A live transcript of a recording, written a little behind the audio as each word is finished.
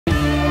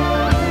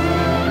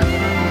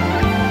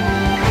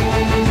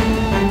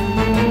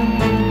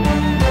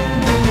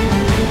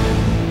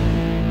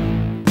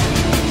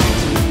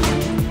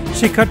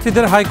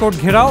শিক্ষার্থীদের হাইকোর্ট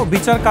ঘেরাও,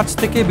 বিচার কাজ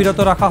থেকে বিরত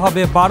রাখা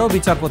হবে 12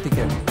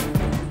 বিচারপতিকে।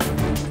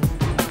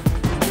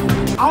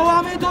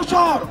 আওয়ামী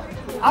দোষর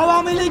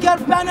আওয়ামী লীগের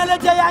প্যানেলে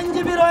যে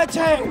আইনজীবী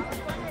রয়েছে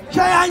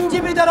সেই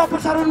আইনজীবীদের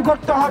অপসারণ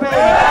করতে হবে।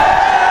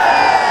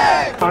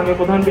 মাননীয়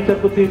প্রধান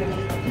বিচারপতি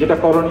যেটা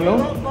করণীয়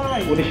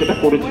উনি সেটা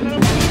করেছেন।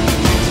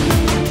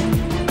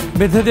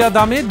 বেঁধে দেওয়া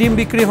দামে ডিম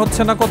বিক্রি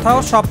হচ্ছে না কোথাও,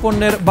 সব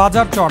পণ্যের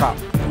বাজার চড়া।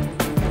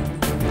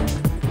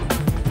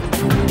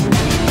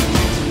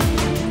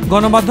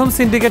 গণমাধ্যম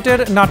সিন্ডিকেটের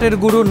নাটের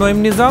গুরু নঈম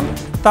নিজাম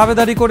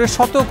তাবেদারি করে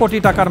শত কোটি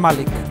টাকার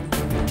মালিক।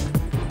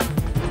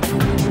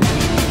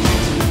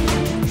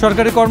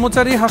 সরকারি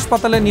কর্মচারী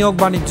হাসপাতালে নিয়োগ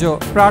বাণিজ্য,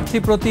 প্রার্থী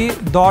প্রতি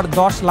দর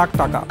 10 লাখ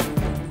টাকা।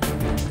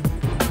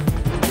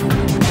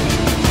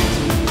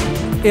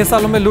 এস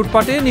আলমের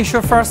লুটপাটে নিঃস্ব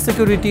ফার্স্ট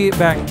সিকিউরিটি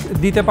ব্যাংক,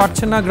 দিতে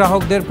পারছে না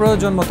গ্রাহকদের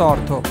প্রয়োজন মতো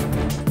অর্থ।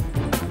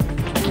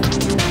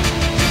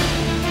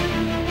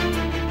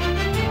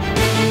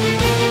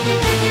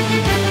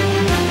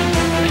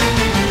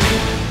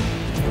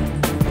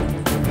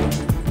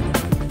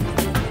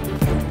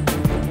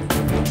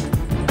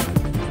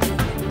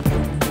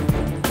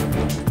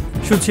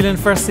 শুনছিলেন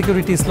ফার্স্ট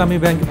সিকিউরিটি ইসলামী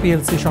ব্যাংক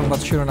পিএলসি সংবাদ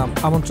শিরোনাম।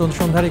 আমন্ত্রণ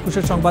সন্ধ্যার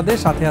 21 সংবাদে,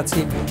 সাথে আছি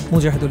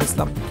মুজাহিদুল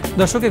ইসলাম।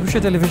 দর্শক, একুশে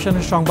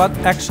টেলিভিশনের সংবাদ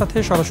একসাথে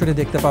সরাসরি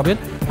দেখতে পাবেন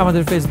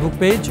আমাদের ফেসবুক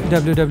পেজ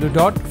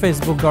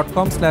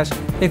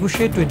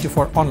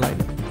www.facebook.com/ekushe24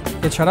 অনলাইনে।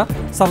 এছাড়া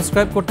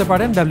সাবস্ক্রাইব করতে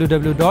পারেন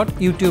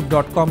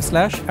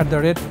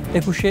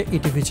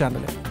www.youtube.com/@ekushe-etv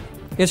চ্যানেলে।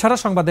 এছাড়া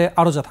সংবাদে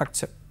আরও যা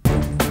থাকছে: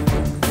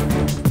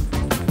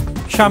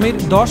 স্বামীর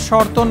 10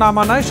 শর্ত না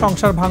মানায়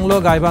সংসার ভাঙল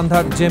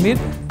গাইবান্ধার জেমির,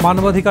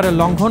 মানবাধিকারের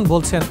লঙ্ঘন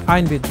বলছেন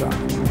আইনবিদরা।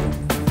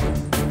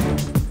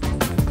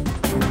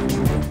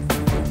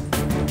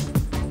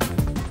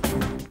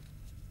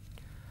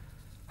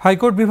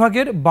 হাইকোর্ট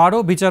বিভাগের 12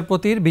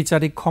 বিচারপতির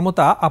বিচারিক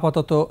ক্ষমতা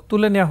আপাতত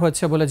তুলে নেওয়া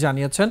হয়েছে বলে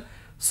জানিয়েছেন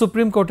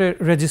সুপ্রিম কোর্টের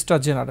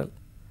রেজিস্ট্রার জেনারেল।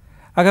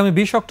 আগামী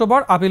 20 অক্টোবর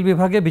আপিল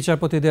বিভাগে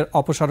বিচারপতিদের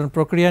অপসারণ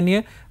প্রক্রিয়া নিয়ে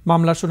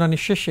মামলা শুনানি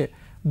শেষে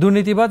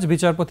দুর্নীতিবাজ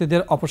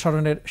বিচারপতিদের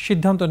অপসারণের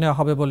সিদ্ধান্ত নেওয়া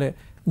হবে বলে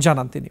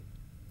জানান তিনি।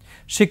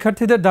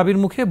 শিক্ষার্থীদের দাবির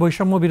মুখে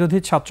বৈষম্য বিরোধী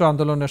ছাত্র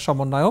আন্দোলনের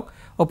সমন্বয়ক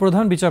ও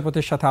প্রধান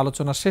বিচারপতির সাথে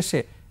আলোচনা শেষে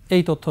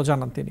এই তথ্য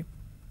জানান তিনি।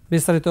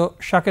 বিস্তারিত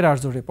শাকের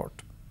আরজুর রিপোর্ট।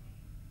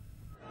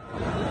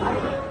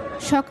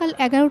 সকাল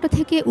 11টা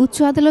থেকে উচ্চ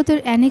আদালতের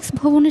অ্যানেক্স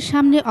ভবনের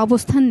সামনে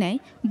অবস্থান নেয়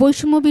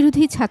বৈষম্য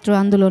বিরোধী ছাত্র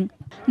আন্দোলন।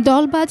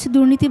 দলবাজ,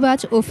 দুর্নীতিবাজ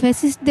ও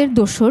ফ্যাসিস্টদের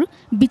দোসর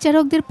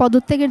বিচারকদের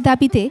পদত্যাগের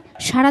দাবিতে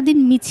সারাদিন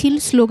মিছিল,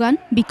 স্লোগান,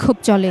 বিক্ষোভ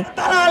চলে।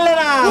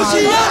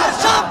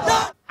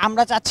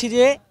 আমরা চাচ্ছি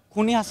যে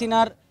খুনি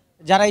হাসিনার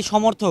যারা এই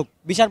সমর্থক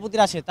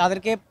বিচারপতিরা আছে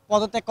তাদেরকে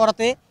পদত্যাগ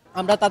করাতে,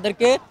 আমরা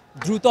তাদেরকে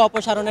দ্রুত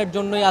অপসারণের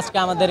জন্যই আজকে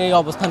আমাদের এই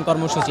অবস্থান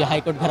কর্মসূচি,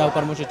 হাইকোর্ট ঘেরাও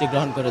কর্মসূচি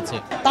গ্রহণ করেছে।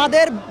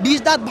 তাদের 20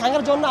 দাঁত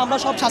ভাঙার জন্য আমরা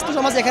সব ছাত্র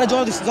সমাজ এখানে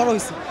জড়ো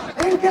হয়েছি।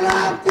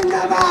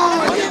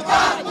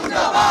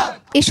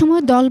 এ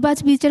সময় দলবাজ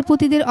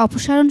বিচারপতিদের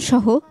অপসারণ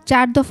সহ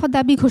 4 দফা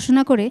দাবি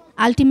ঘোষণা করে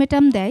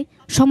আলটিমেটাম দেয়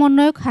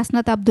সমন্বয়ক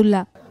হাসনাত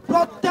আব্দুল্লাহ।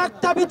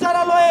 প্রত্যেকটা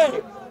বিচারালয়ে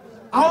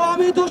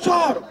আওয়ামী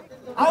দোষর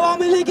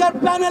আওয়ামী লীগের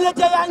প্যানেলে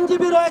যে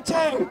আইনজীবী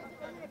রয়েছে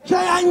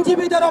সেই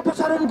আইনজীবীদের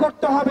অপসারণ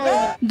করতে হবে।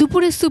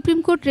 দুপুরে সুপ্রিম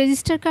কোর্ট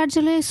রেজিস্ট্রার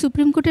কার্যালয়ে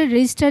সুপ্রিম কোর্টের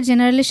রেজিস্ট্রার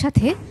জেনারেলের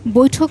সাথে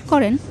বৈঠক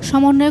করেন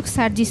সমন্বয়ক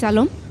সার্জিস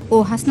আলম ও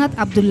হাসনাত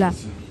আব্দুল্লাহ।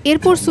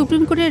 এরপর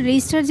সুপ্রিম কোর্টের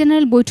রেজিস্ট্রার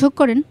জেনারেল বৈঠক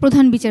করেন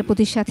প্রধান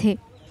বিচারপতির সাথে।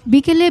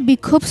 বিকেলে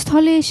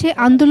বিক্ষোভস্থলে এসে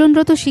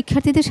আন্দোলনরত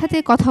শিক্ষার্থীদের সাথে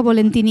কথা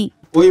বলেন তিনি।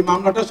 ওই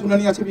মামলাটা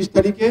শুনানি আছে 20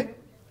 তারিখে,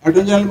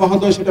 অ্যাটর্নি জেনারেল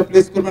মহোদয় সেটা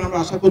প্লেস করবেন, আমরা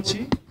আশা করছি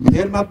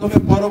এর মাধ্যমে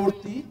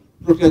পরবর্তী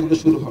প্রক্রিয়াগুলো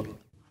শুরু হবে।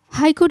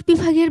 হাইকোর্ট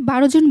বিভাগের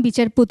 12 জন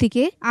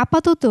বিচারপতিকে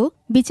আপাতত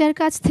বিচার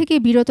কাজ থেকে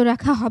বিরত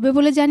রাখা হবে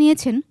বলে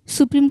জানিয়েছেন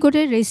সুপ্রিম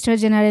কোর্টের রেজিস্ট্রার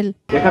জেনারেল।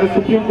 এখানে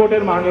সুপ্রিম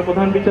কোর্টের মাননীয়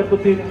প্রধান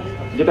বিচারপতি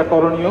যেটা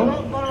করণীয়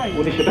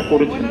উনি সেটা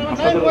করেছেন।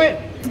 আপনাদের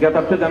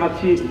জ্ঞাতার্থে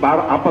জানাচ্ছি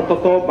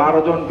আপাতত 12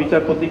 জন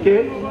বিচারপতিকে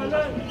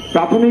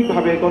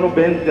প্রাথমিকভাবে কোনো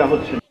বেঞ্চ দেওয়া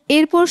হচ্ছে।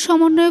 এরপর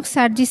সমন্বয়ক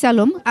সার্জিস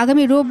আলম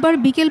আগামী রোববার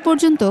বিকেল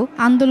পর্যন্ত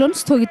আন্দোলন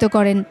স্থগিত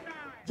করেন।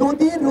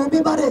 যদি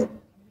রবিবারে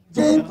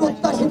যে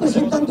প্রত্যাশিত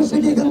সিদ্ধান্ত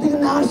সেটি এখান থেকে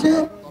না আসে,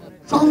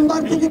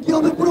 সোমবার থেকে কি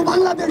হবে পুরো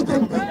বাংলাদেশ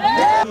দেখবে।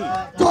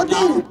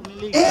 যদি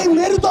এই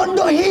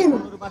মেরুদণ্ডহীন,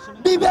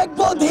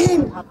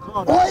 বিবেকবোধহীন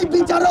ওই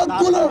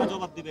বিচারকগুলো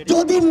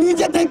যদি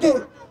নিজে থেকে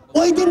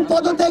ওই দিন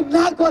পদত্যাগ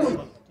না করে,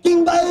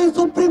 কিংবা এই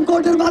সুপ্রিম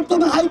কোর্টের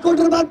মাধ্যমে,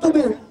 হাইকোর্টের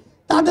মাধ্যমে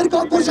তাদেরকে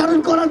অপসারণ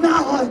করা না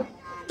হয়,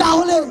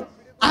 তাহলে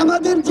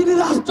আমাদের যিনি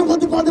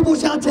রাষ্ট্রপতি পদে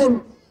বসে আছেন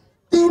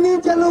তিনি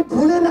যেন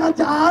ভুলে না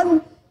যান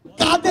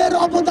কাদের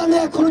অবদানে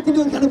এখনো তিনি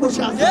ওখানে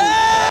বসে আছেন।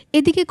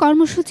 এদিকে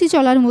কর্মসূচি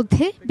চলার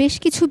মধ্যে বেশ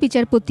কিছু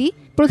বিচারপতি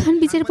প্রধান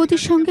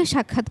বিচারপতির সঙ্গে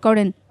সাক্ষাৎ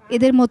করেন।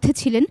 এদের মধ্যে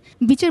ছিলেন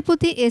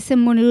বিচারপতি এস.এম.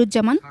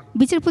 মনিরুজ্জামান,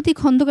 বিচারপতি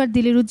খন্দকার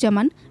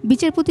দিলেরুজ্জামান,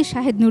 বিচারপতি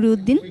শাহেদ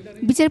নুরুদ্দিন,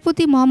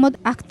 বিচারপতি মোহাম্মদ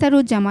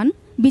আখতারুজ্জামান,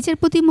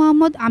 বিচারপতি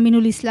মোহাম্মদ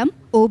আমিনুল ইসলাম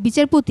ও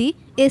বিচারপতি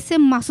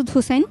এস.এম. মাসুদ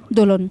হোসেন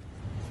দোলন।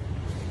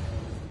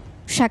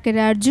 শাকের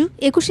আরজু,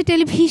 একুশে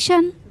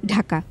টেলিভিশন,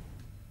 ঢাকা।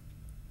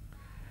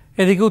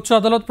 এদিকে উচ্চ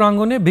আদালত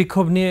প্রাঙ্গণে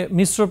বিক্ষোভ নিয়ে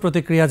মিশ্র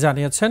প্রতিক্রিয়া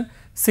জানিয়েছেন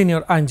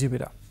সিনিয়র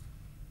আইনজীবীরা।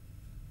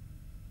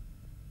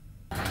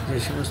 যে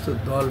সমস্ত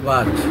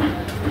দলবাজ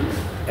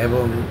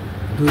এবং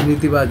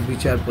দুর্নীতিবাজ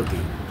বিচারপতি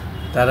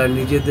তারা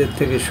নিজেদের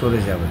থেকে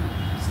সরে যাবেন।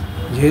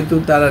 যেহেতু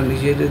তারা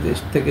নিজেদের দেশ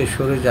থেকে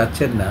সরে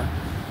যাচ্ছেন না,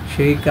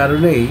 সেই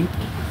কারণেই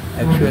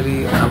অ্যাকচুয়ালি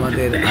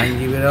আমাদের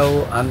আইনজীবীরাও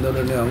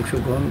আন্দোলনে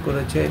অংশগ্রহণ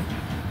করেছে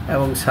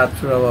এবং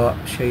ছাত্ররাও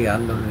সেই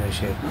আন্দোলনে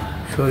এসে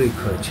শরিক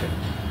হয়েছে।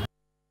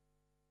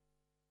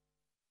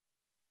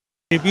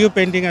 রিভিউ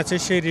পেন্ডিং আছে,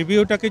 সেই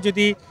রিভিউটাকে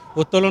যদি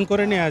উত্তোলন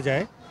করে নেওয়া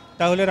যায়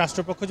তাহলে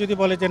রাষ্ট্রপক্ষ যদি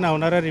বলে যে না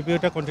ওনারা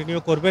রিভিউটা কন্টিনিউ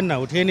করবেন না,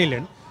 উঠিয়ে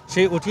নিলেন,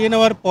 সেই উঠিয়ে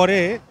নেওয়ার পরে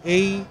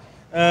এই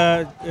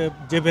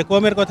যে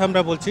ভ্যাকুয়ামের কথা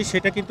আমরা বলছি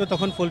সেটা কিন্তু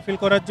তখন ফুলফিল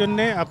করার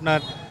জন্যে আপনার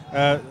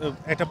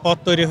একটা পথ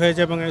তৈরি হয়ে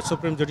যায় এবং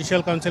সুপ্রিম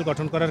জুডিশিয়াল কাউন্সিল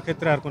গঠন করার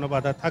ক্ষেত্রে আর কোনো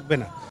বাধা থাকবে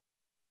না।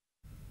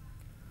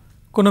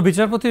 কোনো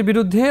বিচারপতির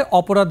বিরুদ্ধে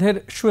অপরাধের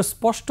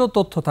সুস্পষ্ট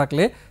তথ্য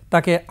থাকলে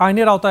তাকে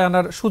আইনের আওতায়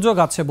আনার সুযোগ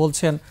আছে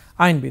বলছেন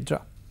আইনবিদরা।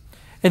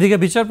 এদিকে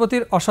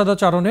বিচারপতির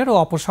অসদাচরণের ও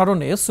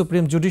অপসারণে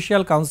সুপ্রিম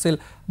জুডিশিয়াল কাউন্সিল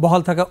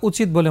বহাল থাকা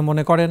উচিত বলে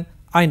মনে করেন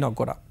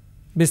আইনজ্ঞরা।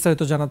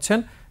 বিস্তারিত জানাচ্ছেন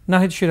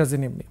নাহিদ সিরাজি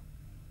নিম্মি।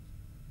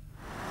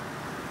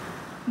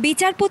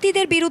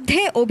 বিচারপতিদের বিরুদ্ধে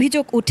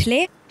অভিযোগ উঠলে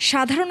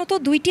সাধারণত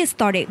দুইটি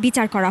স্তরে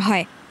বিচার করা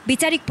হয়,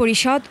 বিচারিক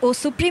পরিষদ ও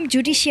সুপ্রিম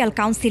জুডিশিয়াল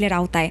কাউন্সিলের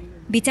আওতায়।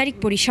 বিচারিক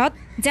পরিষদ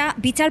যা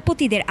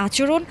বিচারপতিদের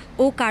আচরণ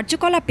ও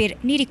কার্যকলাপের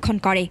নিরীক্ষণ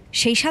করে,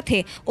 সেই সাথে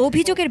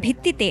অভিযোগের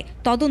ভিত্তিতে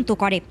তদন্ত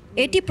করে।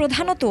 এটি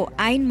প্রধানত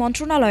আইন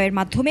মন্ত্রণালয়ের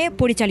মাধ্যমে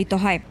পরিচালিত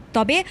হয়।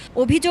 তবে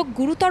অভিযোগ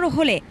গুরুতর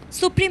হলে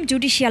সুপ্রিম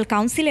জুডিশিয়াল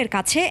কাউন্সিলের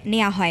কাছে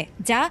নেওয়া হয়,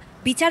 যা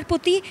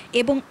বিচারপতি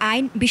এবং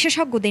আইন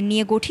বিশেষজ্ঞদের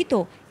নিয়ে গঠিত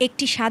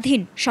একটি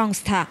স্বাধীন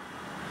সংস্থা।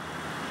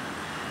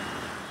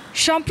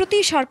 সম্প্রতি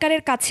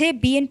সরকারের কাছে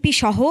বিএনপি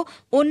সহ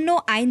অন্য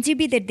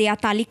আইনজীবীদের দেয়া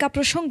তালিকা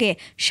প্রসঙ্গে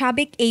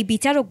সাবেক এই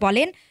বিচারক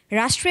বলেন,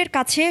 রাষ্ট্রের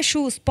কাছে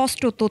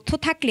সুস্পষ্ট তথ্য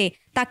থাকলে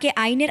তাকে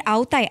আইনের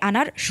আওতায়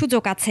আনার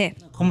সুযোগ আছে।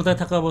 ক্ষমতায়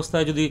থাকা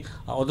অবস্থায় যদি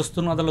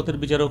অধস্তন আদালতের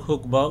বিচারক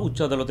হোক বা উচ্চ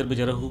আদালতের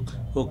বিচারক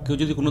হোক, কেউ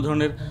যদি কোনো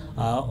ধরনের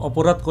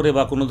অপরাধ করে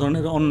বা কোনো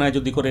ধরনের অন্যায়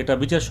যদি করে, এটা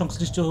বিচার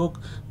সংশ্লিষ্ট হোক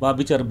বা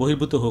বিচার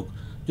বহির্ভূত হোক,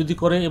 যদি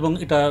করে এবং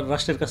এটা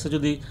রাষ্ট্রের কাছে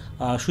যদি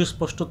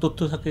সুস্পষ্ট তথ্য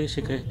থাকে,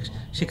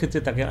 সেক্ষেত্রে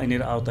তাকে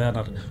আইনের আওতায়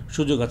আনার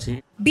সুযোগ আছে।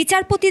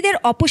 বিচারপতিদের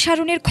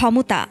অপসারণের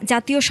ক্ষমতা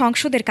জাতীয়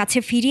সংসদের কাছে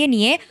ফিরিয়ে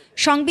নিয়ে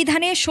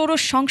সংবিধানে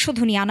ষোড়শ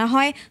সংশোধনী আনা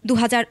হয়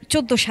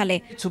 2014 সালে।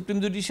 সুপ্রিম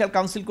জুডিশিয়াল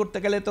কাউন্সিল করতে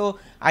গেলে তো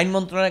আইন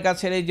মন্ত্রণালয়ের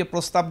কাছে এই যে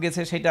প্রস্তাব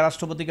গেছে সেটা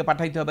রাষ্ট্রপতিকে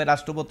পাঠাইতে হবে,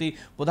 রাষ্ট্রপতি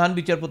প্রধান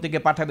বিচারপতিকে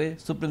পাঠাবে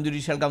সুপ্রিম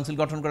জুডিশিয়াল কাউন্সিল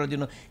গঠন করার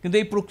জন্য। কিন্তু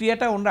এই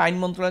প্রক্রিয়াটা ওনারা আইন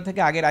মন্ত্রণালয়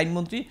থেকে আগের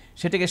আইনমন্ত্রী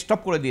সেটাকে স্টপ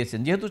করে দিয়েছেন,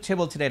 যেহেতু সে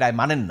বলছেন এই রায়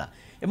মানেন না,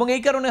 এবং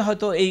এই কারণে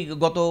হয়তো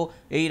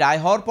এই রায়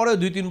হওয়ার পরেও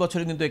 2-3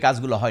 বছরে কিন্তু এই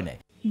কাজগুলো হয় নাই।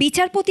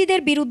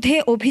 বিচারপতিদের বিরুদ্ধে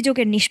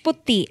অভিযোগের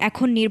নিষ্পত্তি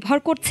এখন নির্ভর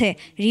করছে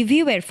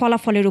রিভিউয়ের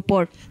ফলাফলের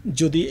উপর।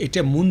 যদি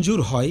এটা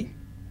মঞ্জুর হয়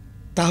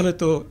তাহলে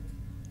তো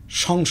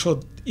সংসদ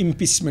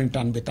ইমপিচমেন্ট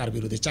আনবে, তার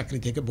বিরুদ্ধে চাকরি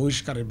থেকে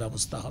বহিষ্কারের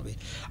ব্যবস্থা হবে।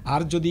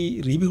 আর যদি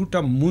রিভিউটা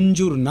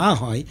মঞ্জুর না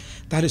হয়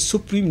তাহলে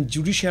সুপ্রিম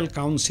জুডিশিয়াল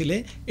কাউন্সিলে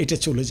এটা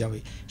চলে যাবে,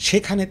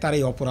 সেখানে তার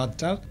এই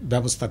অপরাধটার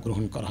ব্যবস্থা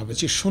গ্রহণ করা হবে।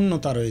 যে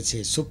শূন্যতা রয়েছে,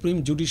 সুপ্রিম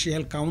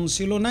জুডিশিয়াল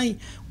কাউন্সিলও নাই,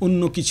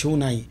 অন্য কিছুও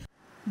নাই।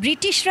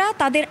 ব্রিটিশরা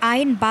তাদের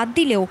আইন বাদ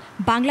দিলেও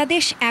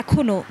বাংলাদেশ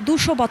এখনও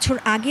 200 বছর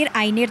আগের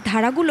আইনের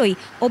ধারাগুলোই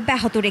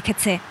অব্যাহত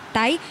রেখেছে।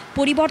 তাই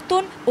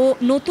পরিবর্তন ও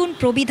নতুন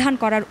প্রবিধান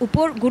করার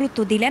উপর গুরুত্ব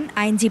দিলেন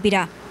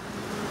আইনজীবীরা।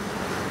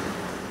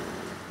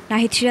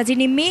 নাহিদ সিরাজি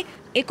নিম্মি,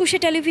 একুশে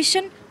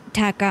টেলিভিশন,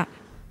 ঢাকা।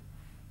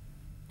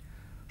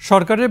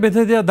 সরকারের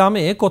বেঁধে দেওয়া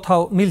দামে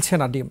কোথাও মিলছে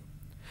না ডিম।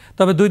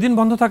 তবে 2 দিন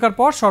বন্ধ থাকার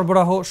পর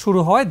সরবরাহ শুরু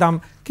হয় দাম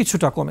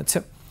কিছুটা কমেছে।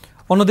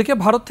 অন্যদিকে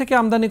ভারত থেকে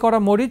আমদানি করা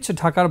মরিচ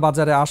ঢাকার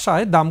বাজারে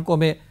আসায় দাম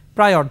কমে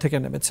প্রায় অর্ধেকে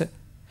নেমেছে।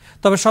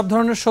 তবে সব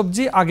ধরনের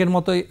সবজি আগের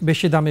মতোই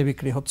বেশি দামে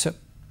বিক্রি হচ্ছে।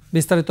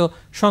 বিস্তারিত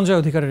সঞ্জয়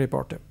অধিকারের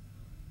রিপোর্টে।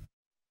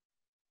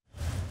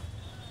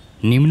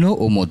 নিম্ন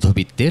ও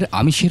মধ্যবিত্তের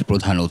আমিষের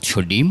প্রধান উৎস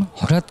ডিম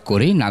হঠাৎ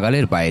করেই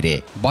নাগালের বাইরে।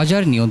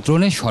 বাজার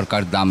নিয়ন্ত্রণে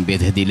সরকার দাম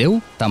বেঁধে দিলেও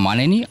তা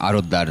মানেনি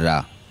আড়তদাররা।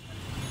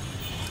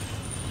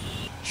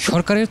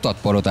 সরকারের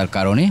তৎপরতার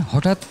কারণে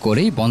হঠাৎ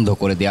করেই বন্ধ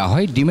করে দেওয়া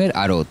হয় ডিমের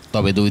আড়ত।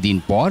 তবে 2 দিন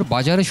পর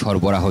বাজারে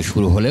সরবরাহ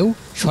শুরু হলেও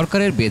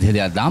সরকারের বেঁধে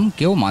দেওয়া দাম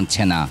কেউ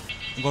মানছে না।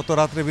 গত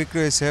রাত্রে বিক্রি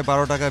হয়েছে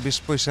 12 টাকা 20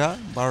 পয়সা,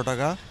 12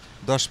 টাকা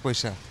 10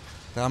 পয়সা।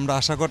 তা আমরা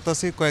আশা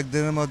করতেছি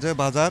কয়েকদিনের মধ্যে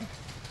বাজার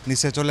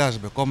নিচে চলে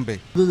আসবে, কমবে।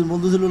 2 দিন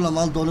বন্ধ ছিল না,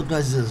 মাল তো অনেক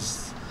ক্রাইসিস।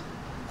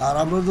 আর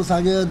আমরা তো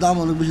সাইজের দাম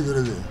অনেক বেশি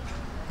ধরে দেয়,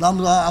 দাম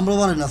আমরা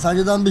বাড়াই না,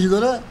 সাইজের দাম বেশি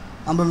ধরে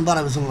আমরা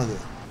বাড়াবে সঙ্গে লাগে।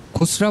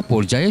 খুচরা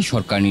পর্যায়ে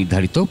সরকার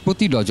নির্ধারিত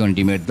প্রতি ডজন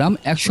ডিমের দাম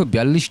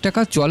 142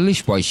 টাকা 44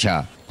 পয়সা।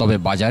 তবে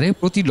বাজারে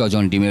প্রতি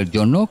ডজন ডিমের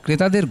জন্য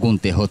ক্রেতাদের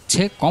গুনতে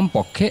হচ্ছে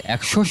কমপক্ষে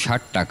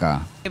 160 টাকা।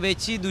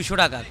 বেচছি 200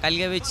 টাকা,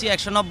 কালকে বেচছি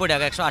 190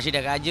 টাকা, 180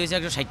 টাকা, আজ হয়েছে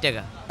 160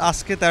 টাকা।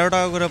 আজকে 13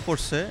 টাকা করে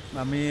পড়ছে।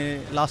 আমি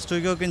লাস্ট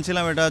উইকেও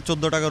কিনছিলাম, এটা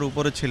 14 টাকার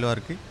উপরে ছিল আর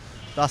কি।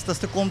 তো আস্তে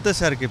আস্তে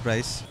কমতেছে আর কি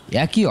প্রাইস।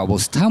 একই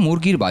অবস্থা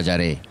মুরগির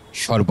বাজারে।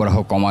 সরবরাহ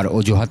কমার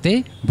অজুহাতে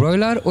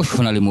ব্রয়লার ও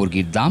সোনালী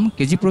মুরগির দাম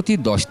কেজি প্রতি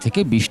 10 থেকে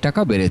 20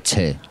 টাকা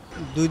বেড়েছে।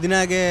 2 দিন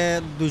আগে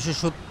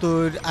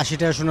 270-80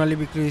 টাকা সোনালী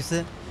বিক্রি হয়েছে,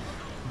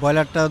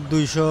 ব্রয়লারটা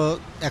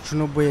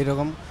 200-190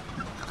 এরকম।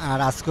 আর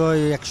আজকে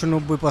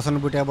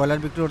 190-95 টাকা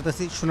ব্রয়লার বিক্রি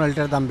করতেছি,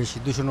 সোনালীটার দাম বেশি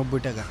 290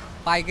 টাকা।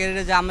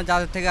 পাইকারিরা যে আমরা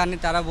যাদের থেকে আনি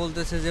তারা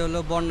বলতেছে যে হলো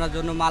বন্যার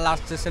জন্য মাল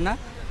আসতেছে না,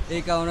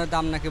 এই কারণে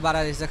দাম নাকি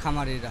বাড়ায় দিয়েছে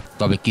খামারিরা।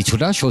 তবে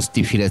কিছুটা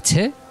স্বস্তি ফিরেছে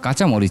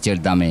কাঁচা মরিচের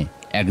দামে।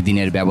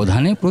 একদিনের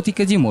ব্যবধানে প্রতি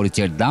কেজি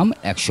মরিচের দাম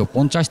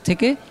 150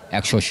 থেকে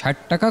 160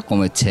 টাকা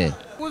কমেছে।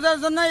 পূজার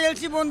জন্য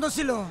এলসি বন্ধ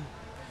ছিল,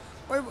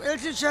 ওই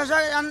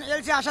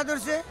এলসি আশা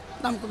ধরছে,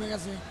 দাম কমে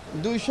গেছে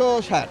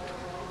 260।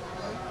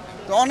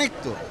 তো অনেক,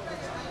 তো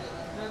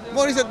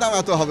মরিচের দাম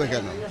এত হবে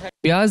কেন?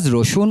 পেঁয়াজ,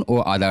 রসুন ও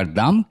আদার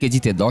দাম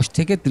কেজিতে 10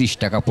 থেকে 30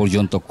 টাকা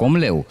পর্যন্ত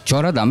কমলেও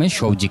চড়া দামে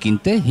সবজি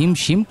কিনতে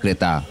হিমশিম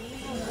ক্রেতা।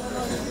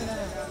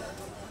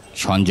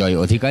 সঞ্জয়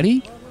অধিকারী,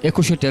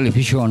 একুশে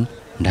টেলিভিশন,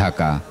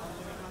 ঢাকা।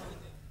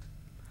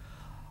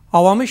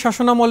 আওয়ামী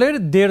শাসনামলের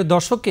 1.5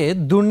 দশকে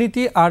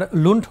দুর্নীতি আর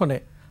লুণ্ঠনে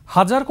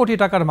হাজার কোটি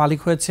টাকার মালিক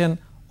হয়েছেন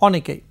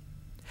অনেকেই।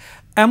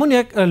 এমনই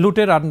এক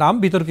লুটেরার নাম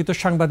বিতর্কিত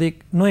সাংবাদিক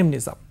নঈম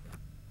নিজাম।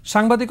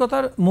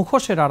 সাংবাদিকতার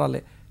মুখোশের আড়ালে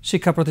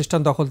শিক্ষা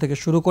প্রতিষ্ঠান দখল থেকে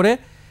শুরু করে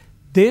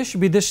দেশ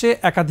বিদেশে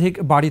একাধিক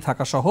বাড়ি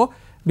থাকা সহ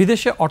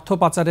বিদেশে অর্থ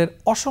পাচারের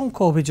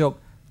অসংখ্য অভিযোগ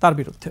তার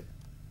বিরুদ্ধে।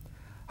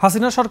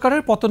 হাসিনা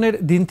সরকারের পতনের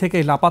দিন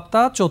থেকেই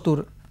লাপাত্তা চতুর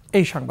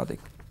এই সাংবাদিক।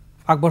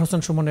 আকবর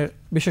হোসেন সুমনের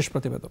বিশেষ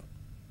প্রতিবেদন।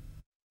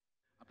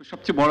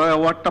 সবচেয়ে বড়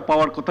অ্যাওয়ার্ডটা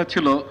পাওয়ার কথা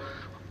ছিল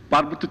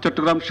পার্বত্য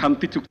চট্টগ্রাম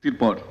শান্তি চুক্তির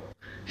পর।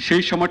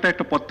 সেই সময়টা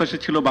একটা প্রত্যাশা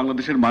ছিল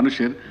বাংলাদেশের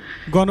মানুষের।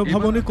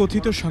 গণভবনে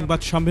কথিত সংবাদ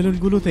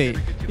সম্মেলনগুলোতে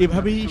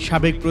এভাবেই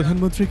সাবেক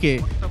প্রধানমন্ত্রীকে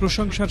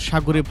প্রশংসার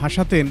সাগরে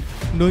ভাসাতেন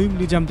নঈম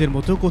নিজামদের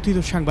মতো কথিত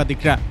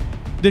সাংবাদিকরা।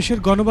 দেশের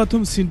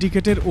গণমাধ্যম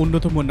সিন্ডিকেটের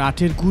অন্যতম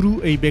নাটের গুরু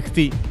এই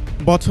ব্যক্তি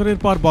বছরের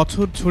পর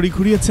বছর ছড়ি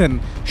ঘুরিয়েছেন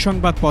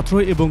সংবাদপত্র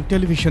এবং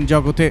টেলিভিশন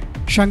জগতে।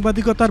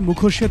 সাংবাদিকতার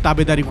মুখোশে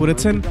তাবেদারি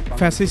করেছেন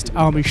ফ্যাসিস্ট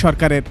আওয়ামী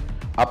সরকারের।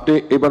 আপনি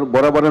এবার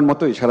বরাবরের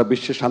মতোই সারা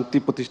বিশ্বে শান্তি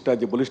প্রতিষ্ঠায়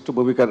যে বলিষ্ঠ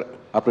ভূমিকা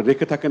আপনি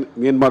রেখে থাকেন,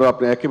 মিয়ানমারও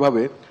আপনি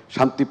একইভাবে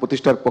শান্তি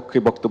প্রতিষ্ঠার পক্ষে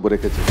বক্তব্য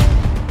রেখেছেন।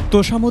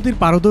 তোষামোদীর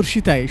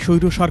পারদর্শিতায়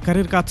স্বৈর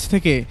সরকারের কাছ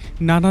থেকে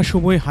নানা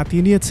সময়ে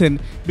হাতিয়ে নিয়েছেন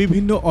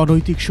বিভিন্ন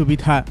অনৈতিক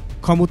সুবিধা।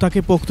 ক্ষমতাকে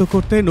পোক্ত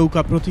করতে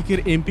নৌকা প্রতীকের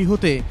এমপি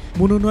হতে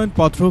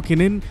মনোনয়নপত্র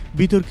কেনেন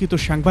বিতর্কিত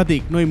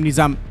সাংবাদিক নঈম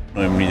নিজাম।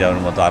 নঈম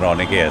নিজামের মতো আরও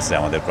অনেকেই আছে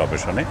আমাদের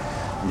প্রফেশনে,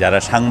 যারা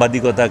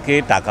সাংবাদিকতাকে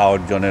টাকা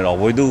অর্জনের,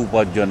 অবৈধ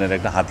উপার্জনের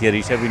একটা হাতিয়ার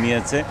হিসাবে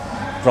নিয়েছে,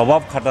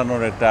 প্রভাব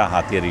খাটানোর একটা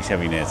হাতিয়ার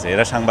হিসাবে নিয়েছে।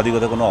 এরা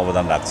সাংবাদিকতা কোনো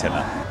অবদান রাখছে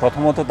না।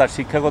 প্রথমত তার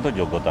শিক্ষাগত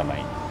যোগ্যতা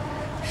নাই,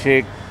 সে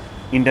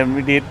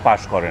ইন্টারমিডিয়েট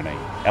পাশ করে নাই।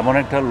 এমন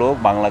একটা লোক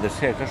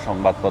বাংলাদেশে একটা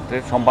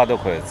সংবাদপত্রের সম্পাদক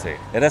হয়েছে।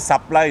 এরা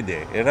সাপ্লাই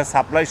দেয়, এরা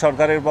সাপ্লাই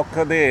সরকারের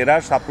পক্ষে দেয়, এরা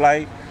সাপ্লাই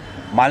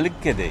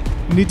মালিককে দেয়।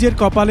 নিজের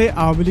কপালে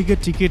আওয়ামী লীগের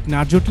টিকিট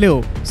না জুটলেও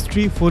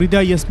স্ত্রী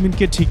ফরিদা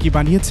ইয়াসমিনকে ঠিকই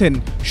বানিয়েছেন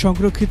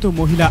সংরক্ষিত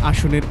মহিলা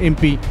আসনের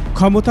এমপি।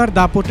 ক্ষমতার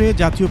দাপটে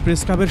জাতীয়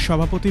প্রেস ক্লাবের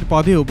সভাপতির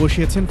পদেও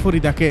বসিয়েছেন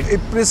ফরিদাকে। এই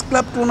প্রেস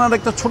ক্লাবটা ওনার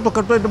একটা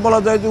ছোটখাটো, এটা বলা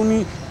যায় যে উনি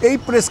এই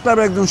প্রেস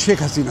ক্লাবের একজন শেখ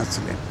হাসিনা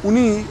ছিলেন।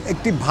 উনি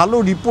একটি ভালো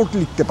রিপোর্ট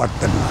লিখতে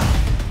পারতেন না।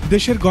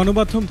 দেশের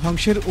গণমাধ্যম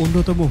ধ্বংসের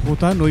অন্যতম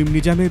হোতা নঈম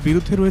নিজামের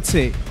বিরুদ্ধে রয়েছে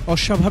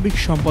অস্বাভাবিক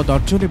সম্পদ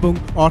অর্জন এবং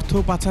অর্থ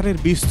পাচারের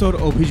বিস্তর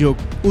অভিযোগ।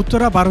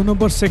 উত্তরা 12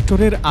 নম্বর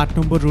সেক্টরের 8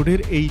 নম্বর রোডের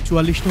এই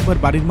 44 নম্বর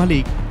বাড়ির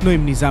মালিক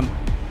নঈম নিজাম।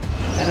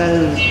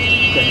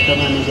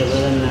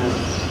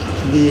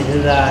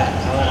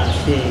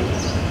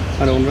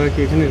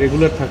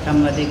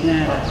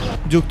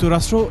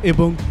 যুক্তরাষ্ট্র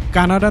এবং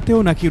কানাডাতেও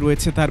নাকি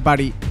রয়েছে তার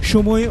বাড়ি।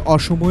 সময়ে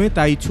অসময়ে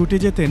তাই ছুটে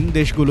যেতেন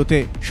দেশগুলোতে,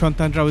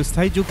 সন্তানরাও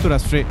স্থায়ী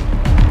যুক্তরাষ্ট্রে।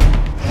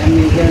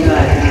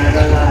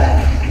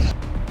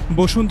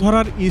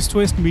 বসুন্ধরার ইস্ট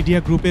ওয়েস্ট মিডিয়া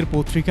গ্রুপের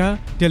পত্রিকা,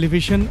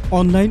 টেলিভিশন,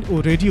 অনলাইন ও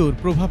রেডিওর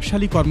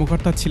প্রভাবশালী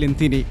কর্মকর্তা ছিলেন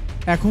তিনি।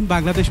 এখন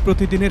বাংলাদেশ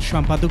প্রতিদিনের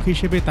সম্পাদক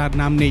হিসেবে তার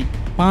নাম নেই।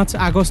 5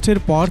 আগস্টের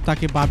পর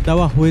তাকে বাদ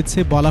দেওয়া হয়েছে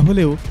বলা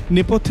হলেও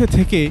নেপথ্যে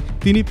থেকে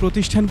তিনি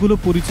প্রতিষ্ঠানগুলো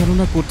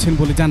পরিচালনা করছেন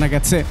বলে জানা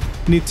গেছে।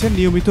 নিচ্ছেন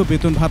নিয়মিত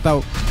বেতন ভাতাও।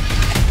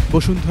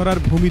 বসুন্ধরার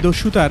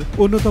ভূমিদস্যুতার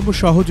অন্যতম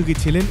সহযোগী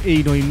ছিলেন এই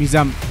নঈম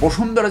নিজাম।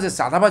 বসুন্ধরা যে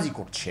চাঁদাবাজি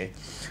করছে,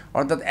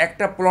 অর্থাৎ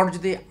একটা প্লট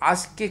যদি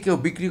আজকে কেউ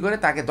বিক্রি করে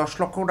তাকে 10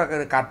 লক্ষ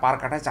টাকা পার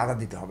কাঠায় চাঁদা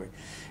দিতে হবে।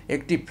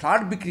 একটি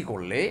ফ্ল্যাট বিক্রি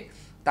করলে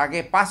তাকে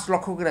 5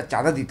 লক্ষ করে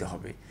চাঁদা দিতে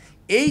হবে।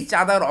 এই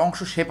চাঁদার অংশ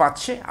সে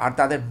পাচ্ছে আর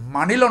তাদের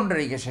মানি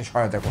লন্ডারিংয়ে সে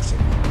সহায়তা করছে।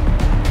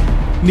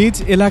 নিজ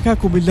এলাকা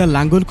কুমিল্লার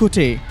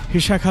লাঙ্গলকোটে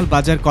হিসাখাল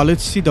বাজার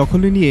কলেজটি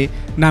দখলে নিয়ে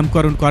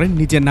নামকরণ করেন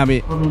নিজের নামে।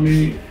 উনি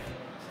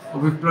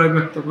অভিপ্রায়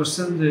ব্যক্ত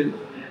করছেন যে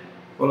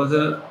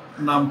কলেজের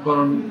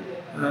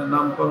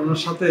নামকরণের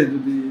সাথে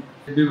যদি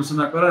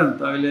বিবেচনা করেন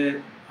তাহলে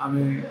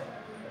আমি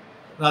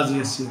রাজি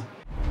আছি।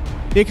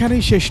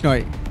 এখানেই শেষ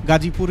নয়।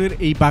 গাজীপুরের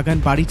এই বাগান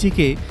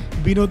বাড়িটিকে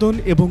বিনোদন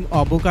এবং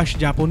অবকাশ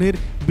যাপনের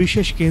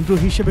বিশেষ কেন্দ্র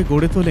হিসেবে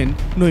গড়ে তোলেন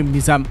নঈম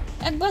নিজাম।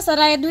 1 বছর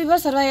হয়, 2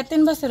 বছর হয়,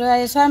 3 বছর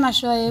হয়, 6 মাস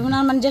হয়,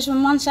 ওনার মানে যে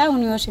মন চায়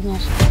উনি অসীমে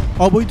আসে।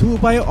 অবৈধ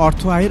উপায়ে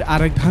অর্থ আয়ের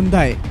আরেক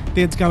ধান্দায়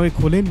তেজগাঁওয়ে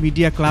খোলেন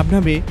মিডিয়া ক্লাব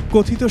নামে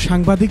কথিত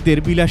সাংবাদিকদের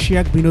বিলাসী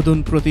এক বিনোদন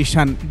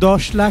প্রতিষ্ঠান।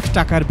 10 লাখ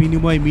টাকার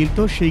বিনিময়ে মিলত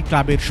সেই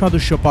ক্লাবের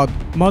সদস্যপদ।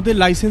 মদের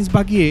লাইসেন্স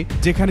বাগিয়ে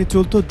যেখানে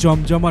চলত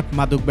জমজমাট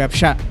মাদক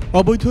ব্যবসা।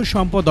 অবৈধ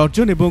সম্পদ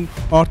অর্জন এবং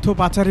অর্থ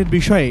পাচারের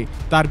বিষয়ে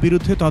তার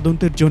বিরুদ্ধে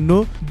তদন্তের জন্য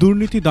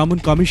দুর্নীতি দমন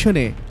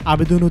কমিশনে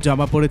আবেদনও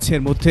জমা পড়েছে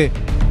এর মধ্যে।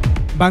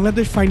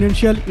 Bangladesh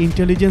financial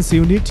intelligence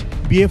unit,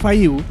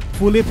 BFIU,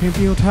 ফুলে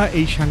ফেঁপে ওঠা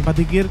এই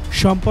সাংবাদিকের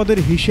সম্পদের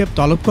হিসেব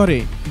তলব করে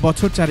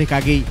বছর 4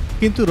 আগেই,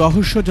 কিন্তু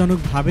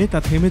রহস্যজনকভাবে তা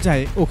থেমে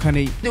যায়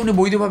ওখানেই। উনি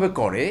বৈধভাবে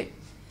করে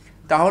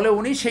তাহলে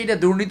উনি সেইটা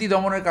দুর্নীতি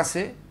দমনের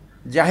কাছে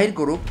জাহির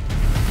করুক।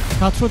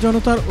 ছাত্র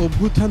জনতার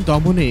অভ্যুত্থান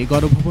দমনে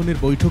গণভবনের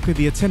বৈঠকে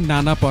দিয়েছেন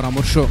নানা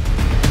পরামর্শ।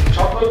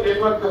 সকল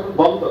নেটওয়ার্ক যখন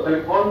বন্ধ, তাহলে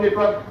কোন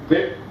নেটওয়ার্ক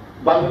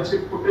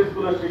বাংলাদেশের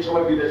ফুটেজগুলো সেই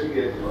সময় বিদেশে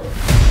গিয়েছিল।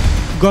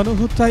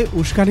 গণহত্যায়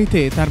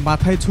উস্কানিতে তার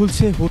মাথায়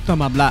ঝুলছে হত্যা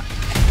মামলা।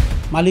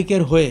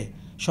 মালিকের হয়ে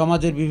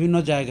সমাজের বিভিন্ন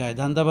জায়গায়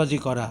ধান্দাবাজি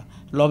করা,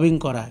 লবিং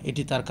করা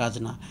এটি তার কাজ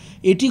না।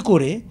 এটি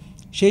করে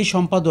সেই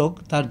সম্পাদক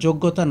তার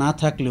যোগ্যতা না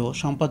থাকলেও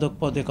সম্পাদক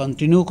পদে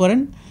কন্টিনিউ করেন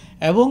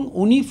এবং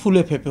উনি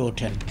ফুলে ফেঁপে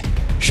ওঠেন।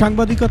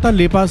 সাংবাদিকতার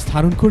লেবাস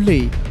ধারণ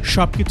করলেই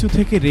সবকিছু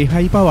থেকে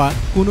রেহাই পাওয়া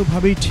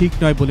কোনোভাবেই ঠিক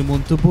নয় বলে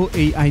মন্তব্য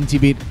এই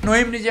আইনজীবীর।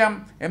 নঈম নিজাম,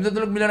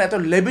 এমদাদুল হক মিলন এত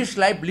লেভিশ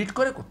লাইফ লিড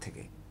করে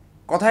কোত্থেকে?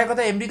 কথায়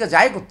কথায় আমেরিকা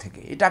যায়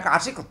কোত্থেকে? এই টাকা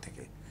আসে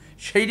কোত্থেকে?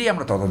 সেইটাই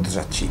আমরা তদন্ত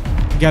চাচ্ছি।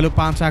 গেল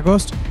 5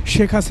 আগস্ট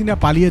শেখ হাসিনা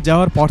পালিয়ে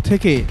যাওয়ার পর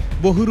থেকে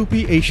বহুরূপী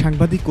এই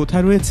সাংবাদিক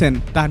কোথায় রয়েছেন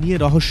তা নিয়ে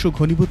রহস্য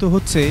ঘনীভূত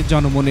হচ্ছে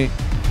জনমনে।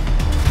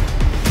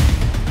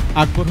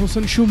 আকবর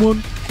হোসেন সুমন,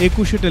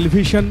 একুশে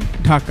টেলিভিশন,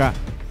 ঢাকা।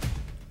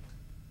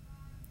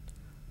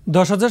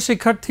 10,000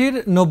 শিক্ষার্থীর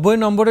 90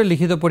 নম্বরের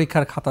লিখিত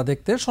পরীক্ষার খাতা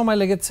দেখতে সময়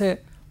লেগেছে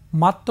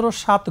মাত্র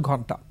 7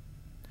 ঘন্টা।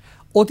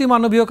 অতি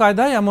মানবীয়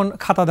কায়দায় এমন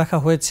খাতা দেখা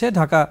হয়েছে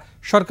ঢাকা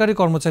সরকারি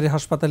কর্মচারী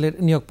হাসপাতালের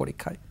নিয়োগ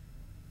পরীক্ষায়।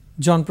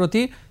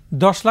 জনপ্রতি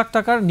 10 লাখ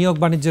টাকার নিয়োগ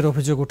বাণিজ্যের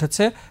অভিযোগ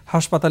উঠেছে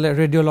হাসপাতালের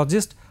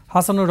রেডিওলজিস্ট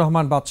হাসানুর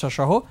রহমান বাদশাহ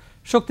সহ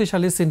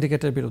শক্তিশালী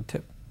সিন্ডিকেটের বিরুদ্ধে।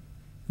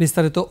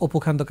 বিস্তারিত অপু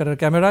খান্দকারের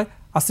ক্যামেরায়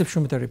আসিফ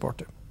সুমিতের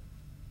রিপোর্টে।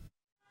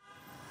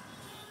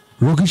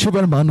 রোগী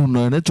সেবার মান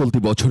উন্নয়নে চলতি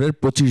বছরের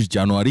 25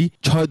 জানুয়ারি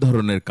 6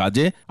 ধরনের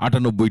কাজে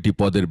 98টি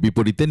পদের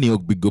বিপরীতে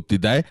নিয়োগ বিজ্ঞপ্তি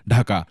দেয়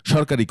ঢাকা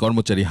সরকারি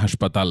কর্মচারী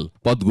হাসপাতাল।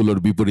 পদগুলোর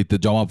বিপরীতে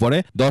জমা পড়ে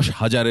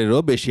 10,000-এরও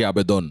বেশি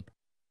আবেদন।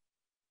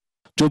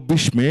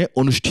 24 মে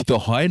অনুষ্ঠিত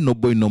হয়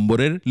 90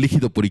 নম্বরের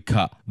লিখিত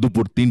পরীক্ষা।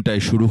 দুপুর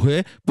 3টায় শুরু হয়ে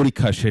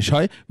পরীক্ষা শেষ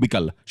হয়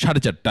বিকাল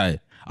 4:30টায়।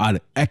 আর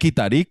একই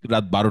তারিখ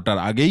রাত 12টার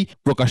আগেই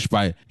প্রকাশ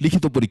পায়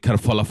লিখিত পরীক্ষার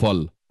ফলাফল।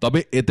 তবে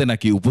এতে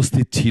নাকি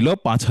উপস্থিত ছিল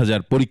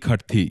 5,000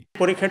 পরীক্ষার্থী।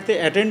 পরীক্ষার্থী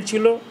অ্যাটেন্ড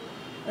ছিল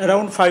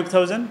অ্যারাউন্ড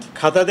 5,000।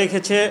 খাতা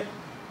দেখেছে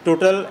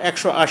টোটাল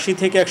 180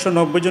 থেকে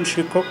 190 জন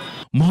শিক্ষক।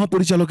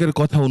 মহাপরিচালকের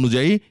কথা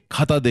অনুযায়ী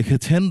খাতা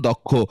দেখেছেন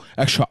দক্ষ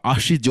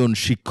 180 জন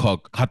শিক্ষক।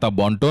 খাতা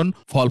বন্টন,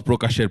 ফল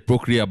প্রকাশের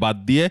প্রক্রিয়া বাদ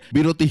দিয়ে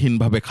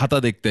বিরতিহীনভাবে খাতা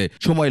দেখতে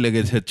সময়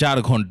লেগেছে 4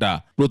 ঘন্টা।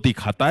 প্রতি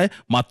খাতায়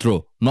মাত্র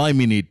 9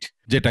 মিনিট,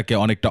 যেটাকে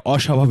অনেকটা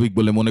অস্বাভাবিক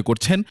বলে মনে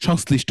করছেন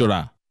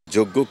সংশ্লিষ্টরা।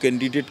 যোগ্য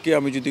ক্যান্ডিডেটকে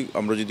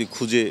আমরা যদি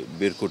খুঁজে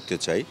বের করতে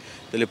চাই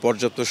তাহলে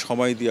পর্যাপ্ত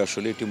সময় দিয়ে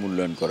আসলে এটি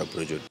মূল্যায়ন করা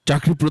প্রয়োজন।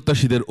 চাকরি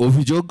প্রত্যাশীদের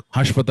অভিযোগ,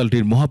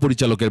 হাসপাতালটির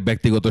মহাপরিচালকের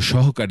ব্যক্তিগত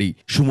সহকারী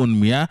সুমন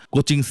মিয়া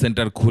কোচিং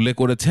সেন্টার খুলে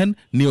করেছেন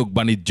নিয়োগ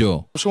বাণিজ্য।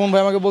 সুমন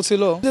ভাই আমাকে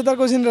বলছিল যে তার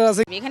কোচিং সেন্টার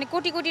আছে, এখানে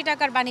কোটি কোটি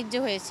টাকার বাণিজ্য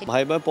হয়েছে।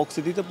 ভাই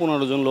পক্সিটিতে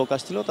 15 জন লোক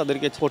আসছিল,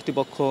 তাদেরকে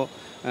কর্তৃপক্ষ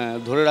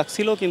ধরে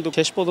রাখছিল, কিন্তু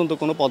শেষ পর্যন্ত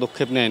কোনো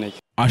পদক্ষেপ নেয় নাই।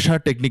 আশা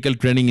টেকনিক্যাল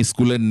ট্রেনিং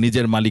স্কুলের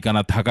নিজের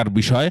মালিকানা থাকার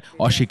বিষয়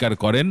অস্বীকার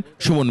করেন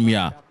সুমন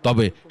মিয়া।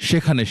 তবে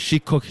সেখানে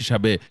শিক্ষক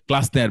হিসাবে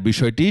ক্লাস নেয়ার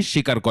বিষয়টি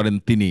স্বীকার করেন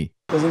তিনি।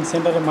 কোচিং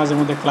সেন্টারে মাঝে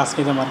মধ্যে ক্লাস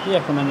নিতাম আর কি,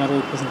 এখন আমি আর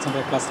ওই কোচিং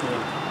সেন্টারে ক্লাস নিই।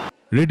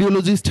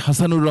 রেডিওলজিস্ট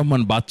হাসানুর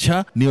রহমান বাদশাহ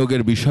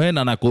নিয়োগের বিষয়ে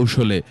নানা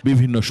কৌশলে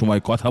বিভিন্ন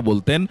সময় কথা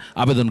বলতেন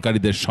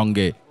আবেদনকারীদের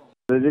সঙ্গে।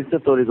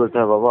 রেজিস্টার তৈরি করতে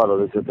হয় বাবা,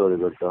 রেজিস্টার তৈরি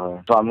করতে হয়।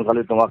 তো আমি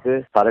খালি তোমাকে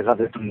স্যারের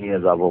কাছে একটু নিয়ে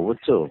যাবো,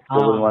 বুঝছো?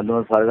 তোর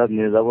মাধ্যমে স্যারের কাছে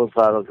নিয়ে যাবো,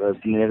 স্যার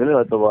নিয়ে গেলে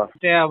হয়তো বা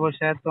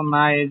অবশ্যই তো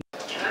নাই।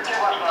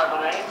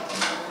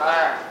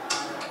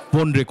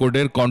 ফোন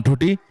রেকর্ডের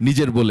কণ্ঠটি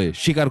নিজের বলে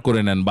স্বীকার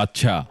করে নেন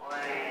বাদশাহ।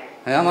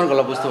 হ্যাঁ, আমার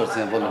গলা বুঝতে পারছি,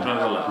 বলুন।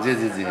 জি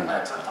জি জি।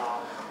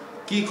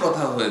 কি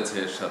কথা হয়েছে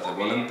এর সাথে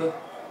বলেন তো?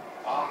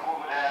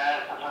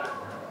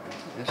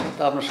 এর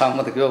সাথে আপনার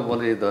সাংবাদিক কেউ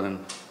বলে ধরেন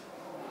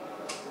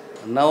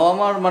না, ও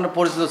আমার মানে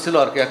পরিচিত ছিল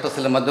আর কি, একটা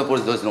ছেলের মাধ্যমে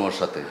পরিচিত হয়েছিল আমার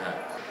সাথে।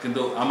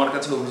 কিন্তু আমার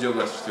কাছে অভিযোগ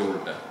আসছে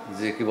উল্টা।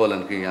 জি, কি বলেন?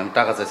 কি আমি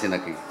টাকা চাইছি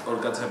নাকি? ওর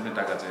কাছে আপনি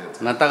টাকা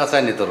চেয়েছেন? না, টাকা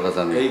চাইনি তোর কাছে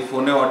আমি। এই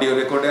ফোনে অডিও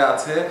রেকর্ডে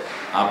আছে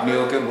আপনি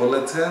ওকে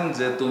বলেছেন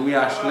যে তুমি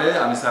আসলে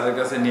আমি স্যারের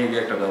কাছে নিয়ে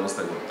গিয়ে একটা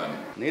ব্যবস্থা করতাম।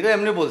 এটা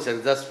এমনি বলছে,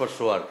 জাস্ট ফর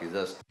শো আর কি,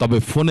 জাস্ট। তবে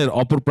ফোনের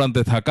অপর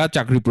প্রান্তে থাকা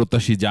চাকরি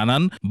প্রত্যাশী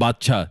জানান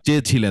বাদশাহ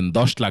চেয়েছিলেন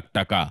 10 লাখ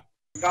টাকা।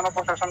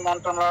 জনপ্রশাসন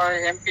মন্ত্রণালয়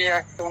এমপি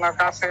ওনার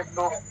কাছে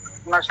লোক,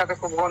 ওনার সাথে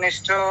খুব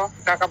ঘনিষ্ঠ,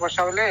 টাকা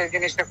পয়সা হলে এই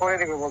জিনিসটা করে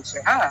দিবে বলছে।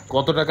 হ্যাঁ,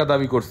 কত টাকা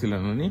দাবি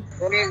করছিলেন উনি?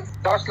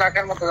 10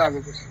 লাখের মতো দাবি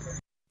করছিলেন।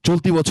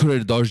 চলতি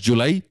বছরের 10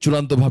 জুলাই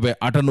চূড়ান্তভাবে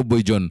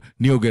 98 জন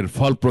নিয়োগের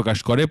ফল প্রকাশ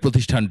করে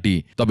প্রতিষ্ঠানটি।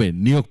 তবে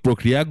নিয়োগ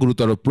প্রক্রিয়া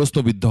গুরুতর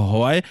প্রশ্নবিদ্ধ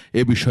হওয়ায়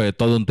এ বিষয়ে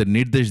তদন্তের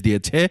নির্দেশ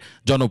দিয়েছে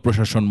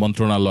জনপ্রশাসন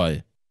মন্ত্রণালয়।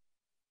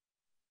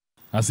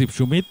 আসিফ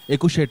সুমিত,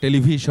 একুশে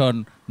টেলিভিশন,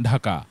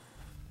 ঢাকা।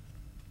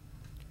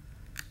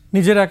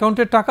 নিজের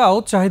অ্যাকাউন্টের টাকাও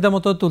চাহিদা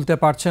মতো তুলতে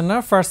পারছেন না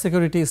ফার্স্ট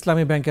সিকিউরিটি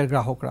ইসলামী ব্যাংকের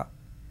গ্রাহকরা।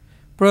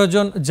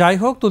 প্রয়োজন যাই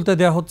হোক তুলতে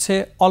দেওয়া হচ্ছে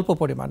অল্প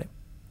পরিমাণে।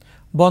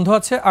 বন্ধ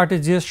আছে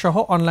আরটিজিএস সহ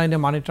অনলাইনে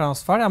মানি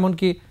ট্রান্সফার,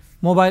 এমনকি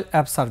মোবাইল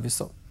অ্যাপ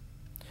সার্ভিসও।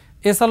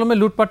 এস আলমে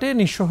লুটপাটে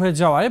নিঃস্ব হয়ে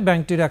যাওয়ায়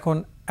ব্যাংকটির এখন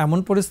এমন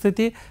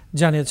পরিস্থিতি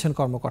জানিয়েছেন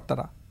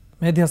কর্মকর্তারা।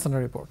 মেহেদী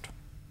হাসানের রিপোর্ট।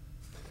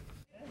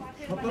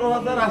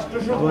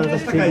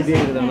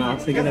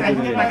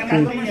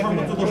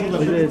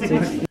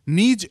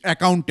 নিজ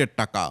অ্যাকাউন্টের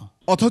টাকা,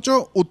 অথচ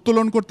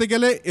উত্তোলন করতে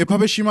গেলে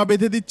এভাবে সীমা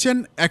বেঁধে দিচ্ছেন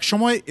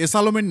একসময় এস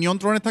আলমের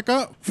নিয়ন্ত্রণে থাকা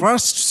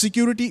ফার্স্ট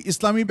সিকিউরিটি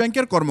ইসলামী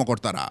ব্যাংকের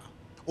কর্মকর্তারা।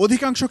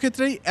 অধিকাংশ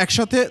ক্ষেত্রেই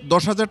একসাথে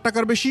 10,000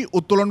 টাকার বেশি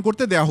উত্তোলন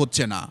করতে দেয়া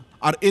হচ্ছে না,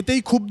 আর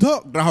এতেই ক্ষুব্ধ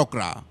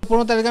গ্রাহকরা।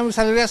 15 তারিখে আমি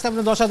স্যালারি আসতে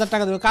আপনি 10,000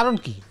 টাকা দেবেন, কারণ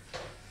কি?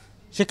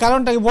 সে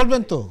কারণটা কি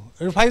বলবেন তো?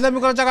 ফাইজলামি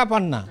করার টাকা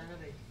পান না,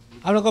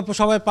 আপনার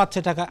সবাই পাচ্ছে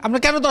টাকা, আপনি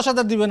কেন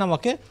 10,000 দিবেন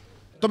আমাকে?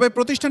 তবে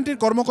প্রতিষ্ঠানটির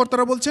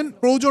কর্মকর্তারা বলছেন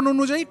প্রয়োজন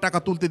অনুযায়ী টাকা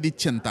তুলতে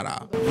দিচ্ছেন তারা।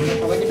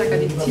 সবাইকে টাকা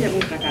দিচ্ছি এবং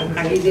টাকা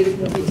আগে যে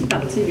দিচ্ছি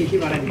তার চেয়ে বেশি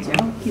বাড়া দিচ্ছে,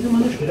 এবং কিছু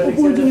মানুষ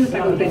অপ্রয়োজনীয়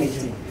টাকা উঠে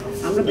নিচ্ছে।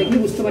 আমরা দেখলে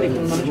বুঝতে পারি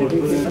কোন মানুষের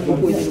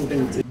অপ্রয়োজনীয় উঠে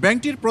নিচ্ছে।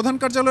 ব্যাংকটির প্রধান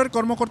কার্যালয়ের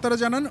কর্মকর্তারা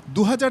জানান,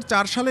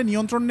 2004 সালে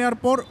নিয়ন্ত্রণ নেওয়ার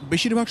পর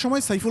বেশিরভাগ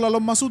সময় সাইফুল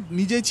আলম মাসুদ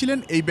নিজেই ছিলেন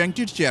এই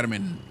ব্যাংকটির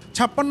চেয়ারম্যান।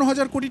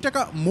 56,000 কোটি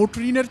টাকা মোট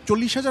ঋণের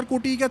 40,000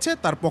 কোটি গেছে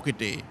তার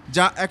পকেটে,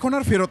 যা এখন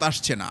আর ফেরত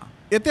আসছে না।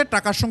 এতে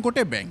টাকার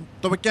সংকটে ব্যাংক।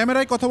 তবে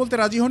ক্যামেরায় কথা বলতে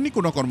রাজি হননি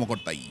কোনো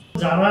কর্মকর্তাই।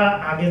 যারা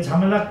আগে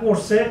ঝামেলা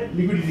করছে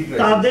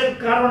তাদের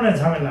কারণে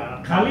ঝামেলা,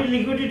 খালি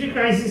লিকুইডিটি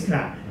ক্রাইসিস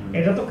না,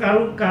 এটা তো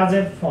কারো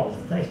কাজের ফল,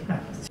 তাই না?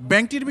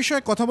 ব্যাংকটির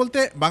বিষয়ে কথা বলতে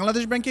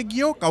বাংলাদেশ ব্যাংকে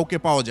গিয়েও কাউকে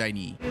পাওয়া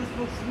যায়নি।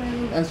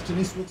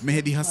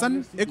 মেহেদি হাসান,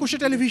 একুশে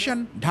টেলিভিশন,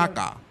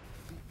 ঢাকা।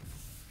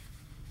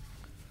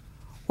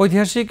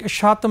 ঐতিহাসিক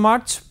 7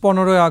 মার্চ,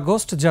 15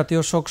 আগস্ট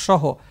জাতীয় শোক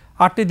সহ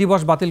 8টি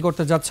দিবস বাতিল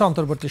করতে যাচ্ছে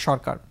অন্তর্বর্তী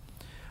সরকার।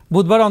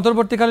 বুধবার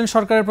অন্তর্বর্তীকালীন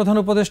সরকারের প্রধান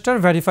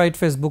উপদেষ্টার ভেরিফাইড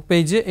ফেসবুক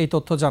পেজে এই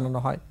তথ্য জানানো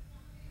হয়।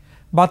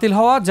 বাতিল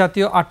হওয়া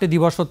জাতীয় 8টি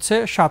দিবস হচ্ছে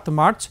 7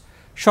 মার্চ,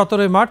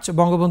 17 মার্চ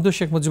বঙ্গবন্ধু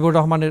শেখ মুজিবুর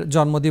রহমানের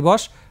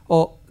জন্মদিবস ও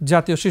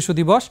জাতীয় শিশু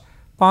দিবস,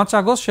 5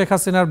 আগস্ট শেখ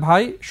হাসিনার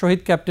ভাই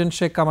শহীদ ক্যাপ্টেন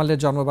শেখ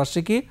কামালের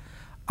জন্মবার্ষিকী,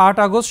 8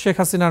 আগস্ট শেখ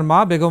হাসিনার মা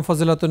বেগম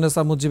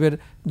ফজিলাতুন্নেসা মুজিবের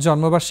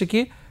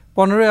জন্মবার্ষিকী,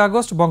 15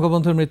 আগস্ট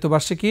বঙ্গবন্ধুর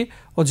মৃত্যুবার্ষিকী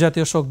ও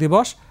জাতীয় শোক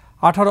দিবস,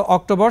 18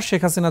 অক্টোবর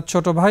শেখ হাসিনার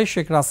ছোট ভাই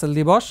শেখ রাসেল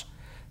দিবস,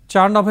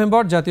 4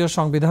 নভেম্বর জাতীয়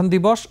সংবিধান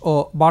দিবস ও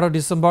 12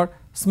 ডিসেম্বর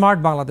স্মার্ট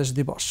বাংলাদেশ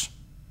দিবস।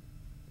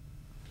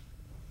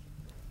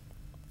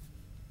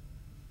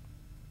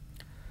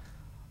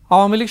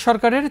 আওয়ামী লীগ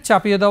সরকারের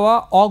চাপিয়ে দেওয়া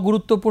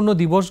অগুরুত্বপূর্ণ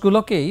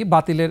দিবসগুলোকেই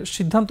বাতিলের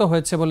সিদ্ধান্ত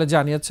হয়েছে বলে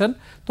জানিয়েছেন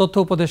তথ্য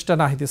উপদেষ্টা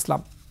নাহিদ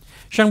ইসলাম।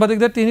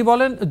 সাংবাদিকদের তিনি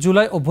বলেন,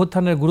 জুলাই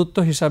অভ্যুত্থানের গুরুত্ব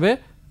হিসাবে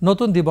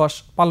নতুন দিবস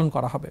পালন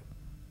করা হবে।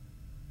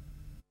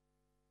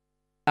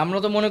 আমরা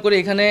তো মনে করি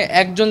এখানে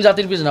একজন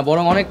জাতির পিছনে না,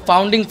 বরং অনেক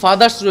ফাউন্ডিং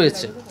ফাদার্স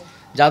রয়েছে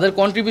যাদের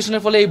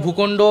কন্ট্রিবিউশনের ফলে এই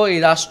ভূখণ্ড, এই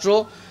রাষ্ট্র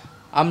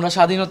আমরা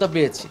স্বাধীনতা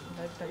পেয়েছি।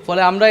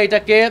 ফলে আমরা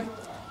এটাকে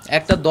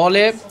একটা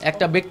দলে,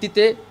 একটা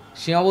ব্যক্তিতে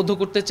সীমাবদ্ধ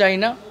করতে চাই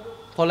না।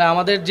 ফলে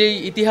আমাদের যেই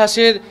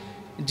ইতিহাসের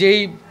যেই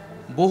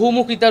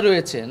বহুমুখিতা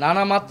রয়েছে,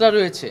 নানা মাত্রা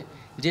রয়েছে,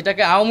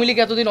 যেটাকে আওয়ামী লীগ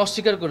এতদিন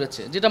অস্বীকার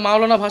করেছে, যেটা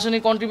মাওলানা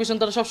ভাসানীর কন্ট্রিবিউশন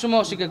তারা সবসময়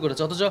অস্বীকার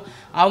করেছে, অথচ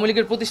আওয়ামী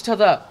লীগের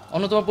প্রতিষ্ঠাতা,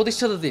 অন্যতম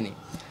প্রতিষ্ঠাতা তিনি,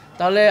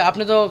 তাহলে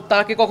আপনি তো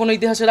তাকে কখনো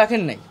ইতিহাসে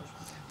রাখেন নাই।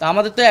 তা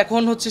আমাদের তো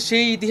এখন হচ্ছে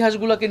সেই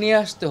ইতিহাসগুলোকে নিয়ে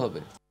আসতে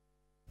হবে।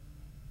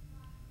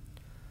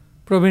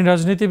 প্রবীণ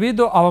রাজনীতিবিদ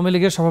ও আওয়ামী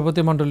লীগের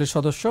সভাপতি মণ্ডলীর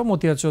সদস্য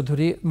মতিয়া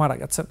চৌধুরী মারা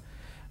গেছেন।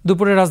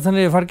 দুপুরে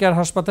রাজধানীর এভারকেয়ার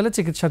হাসপাতালে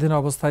চিকিৎসাধীন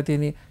অবস্থায়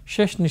তিনি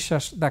শেষ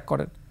নিঃশ্বাস ত্যাগ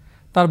করেন।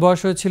 তার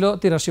বয়স হয়েছিল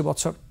 83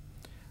 বছর।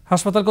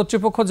 হাসপাতাল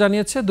কর্তৃপক্ষ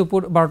জানিয়েছে,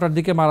 দুপুর 12টার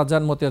দিকে মারা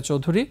যান মতিয়া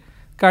চৌধুরী।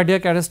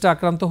 কার্ডিয়াক অ্যারেস্টে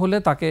আক্রান্ত হলে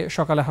তাকে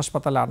সকালে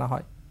হাসপাতালে আনা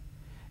হয়।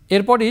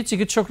 এরপরই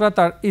চিকিৎসকরা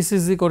তার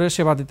ইসিজি করে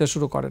সেবা দিতে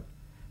শুরু করেন,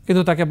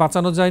 কিন্তু তাকে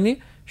বাঁচানো যায়নি।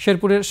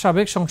 শেরপুরের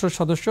সাবেক সংসদ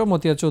সদস্য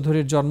মতিয়া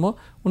চৌধুরীর জন্ম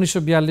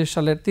 1942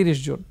 সালের 30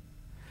 জুন।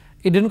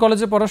 ইডেন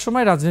কলেজে পড়ার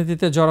সময়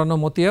রাজনীতিতে জড়ানো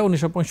মতিয়া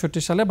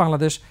 1965 সালে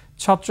বাংলাদেশ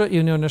ছাত্র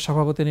ইউনিয়নের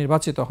সভাপতি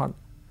নির্বাচিত হন।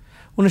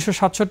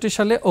 1967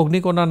 সালে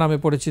অগ্নিকন্যা নামে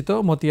পরিচিত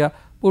মতিয়া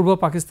পূর্ব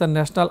পাকিস্তান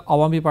ন্যাশনাল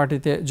আওয়ামী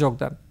পার্টিতে যোগ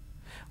দেন।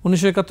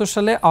 1971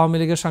 সালে আওয়ামী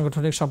লীগের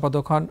সাংগঠনিক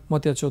সম্পাদক হন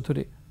মতিয়া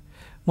চৌধুরী।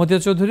 মতিয়া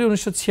চৌধুরী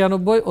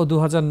 1996 ও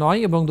 2009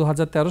 এবং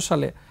 2013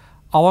 সালে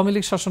আওয়ামী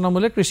লীগ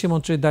শাসনামলে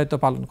কৃষিমন্ত্রীর দায়িত্ব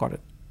পালন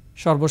করেন।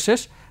 সর্বশেষ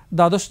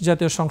দ্বাদশ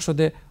জাতীয়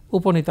সংসদে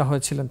উপনীতা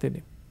হয়েছিলেন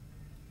তিনি।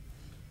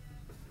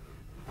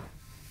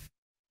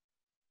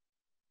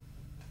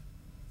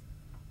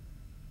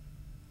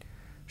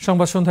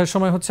 সংবাদ সন্ধ্যার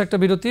সময় হচ্ছে একটা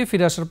বিরতি।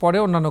 ফিরে আসার পরে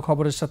অন্যান্য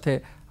খবরের সাথে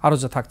আরো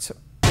যা থাকছে।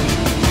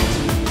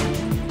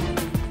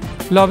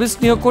 লবিস্ট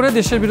নিয়োগ করে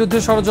দেশের বিরুদ্ধে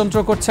ষড়যন্ত্র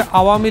করছে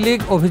আওয়ামী লীগ,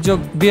 অভিযোগ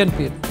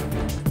বিএনপির।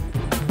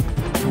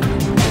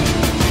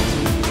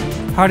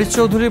 হারিস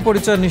চৌধুরীর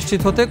পরিচয় নিশ্চিত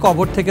হতে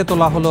কবর থেকে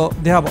তোলা হলো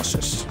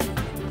দেহাবশেষ।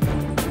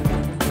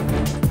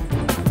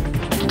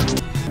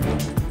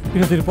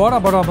 বিরতির পর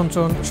আবারও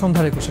আমন্ত্রণ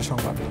সন্ধ্যার 21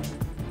 সংবাদ।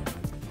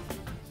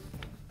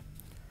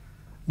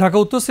 ঢাকা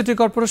উত্তর সিটি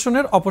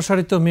কর্পোরেশনের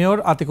অপসারিত মেয়র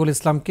আতিকুল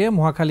ইসলামকে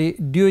মহাখালী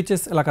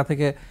ডিওএইচএস এলাকা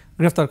থেকে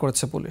গ্রেফতার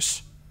করেছে পুলিশ।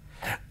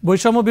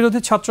 বৈষম্য বিরোধী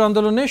ছাত্র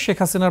আন্দোলনে শেখ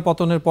হাসিনার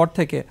পতনের পর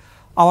থেকে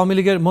আওয়ামী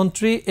লীগের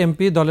মন্ত্রী,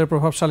 এমপি, দলের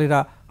প্রভাবশালীরা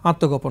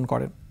আত্মগোপন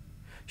করেন।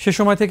 সে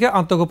সময় থেকে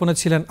আত্মগোপনে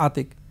ছিলেন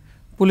আতিক।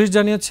 পুলিশ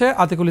জানিয়েছে,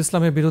 আতিকুল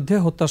ইসলামের বিরুদ্ধে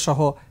হত্যাসহ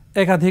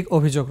একাধিক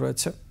অভিযোগ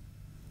রয়েছে।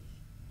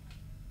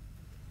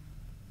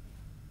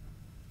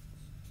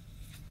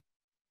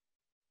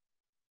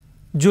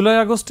 জুলাই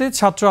আগস্টে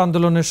ছাত্র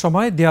আন্দোলনের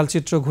সময়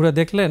দেয়ালচিত্র ঘুরে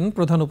দেখলেন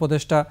প্রধান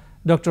উপদেষ্টা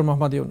ডক্টর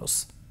মোহাম্মদ ইউনূস।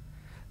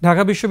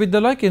 ঢাকা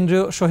বিশ্ববিদ্যালয়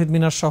কেন্দ্রীয় শহীদ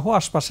মিনার সহ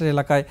আশপাশের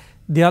এলাকায়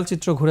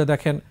দেয়ালচিত্র ঘুরে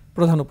দেখেন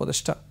প্রধান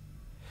উপদেষ্টা।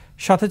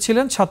 সাথে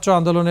ছিলেন ছাত্র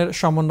আন্দোলনের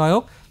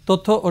সমন্বয়ক,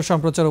 তথ্য ও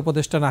সম্প্রচার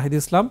উপদেষ্টা নাহিদ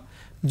ইসলাম,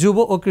 যুব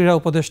ও ক্রীড়া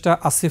উপদেষ্টা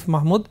আসিফ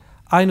মাহমুদ,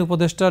 আইন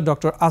উপদেষ্টা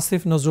ডক্টর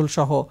আসিফ নজরুল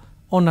সহ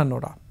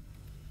অন্যান্যরা।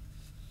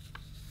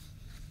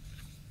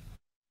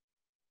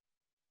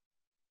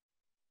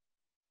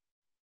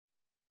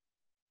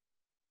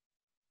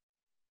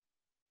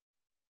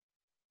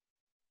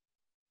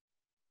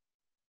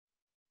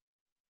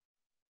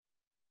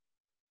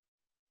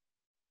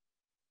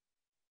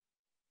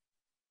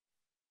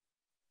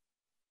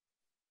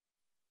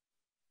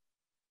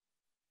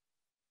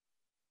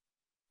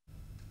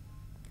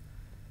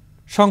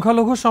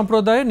 সংখ্যালঘু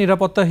সম্প্রদায়ের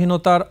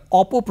নিরাপত্তাহীনতার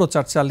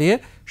অপপ্রচার চালিয়ে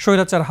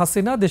স্বৈরাচার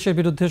হাসিনা দেশের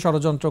বিরুদ্ধে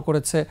ষড়যন্ত্র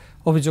করেছে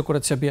অভিযোগ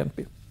করেছে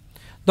বিএনপি।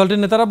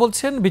 দলটির নেতারা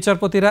বলছেন,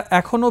 বিচারপতিরা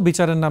এখনও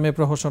বিচারের নামে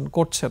প্রহসন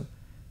করছেন।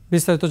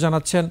 বিস্তারিত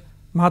জানাচ্ছেন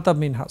মাহতাব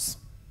মিনহাস।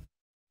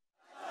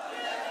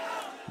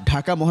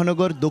 ঢাকা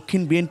মহানগর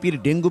দক্ষিণ বিএনপির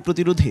ডেঙ্গু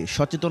প্রতিরোধে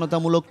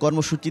সচেতনতামূলক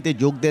কর্মসূচিতে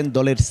যোগ দেন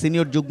দলের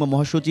সিনিয়র যুগ্ম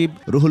মহাসচিব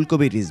রুহুল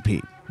কবির রিজভী।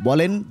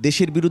 বলেন,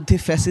 দেশের বিরুদ্ধে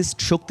ফ্যাসিস্ট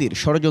শক্তির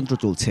ষড়যন্ত্র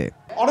চলছে,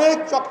 অনেক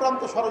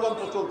চক্রান্ত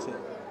ষড়যন্ত্র চলছে।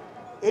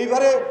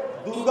 এইবারে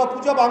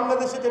দুর্গাপূজা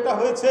বাংলাদেশে যেটা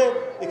হয়েছে,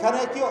 এখানে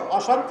কি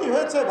অশান্তি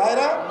হয়েছে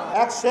ভাইরা?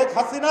 এক শেখ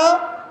হাসিনা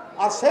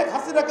আর শেখ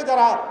হাসিনাকে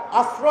যারা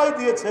আশ্রয়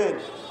দিয়েছেন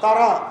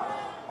তারা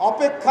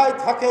অপেক্ষায়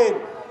থাকেন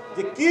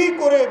যে কি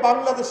করে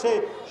বাংলাদেশে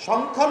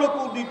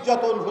সংখ্যালঘু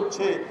নির্যাতন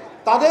হচ্ছে,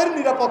 তাদের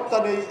নিরাপত্তা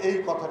নেই, এই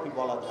কথাটি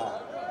বলা যায়।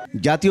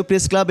 জাতীয়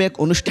প্রেস ক্লাব এক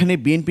অনুষ্ঠানে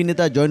বিএনপি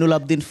নেতা জয়নুল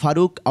আবদিন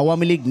ফারুক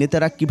আওয়ামী লীগ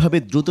নেতারা কিভাবে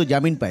দ্রুত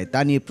জামিন পায় তা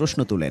নিয়ে প্রশ্ন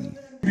তোলেন।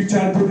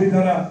 বিচারপতি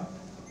দ্বারা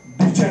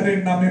বিচারের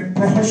নামে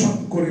প্রহসন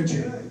করেছে,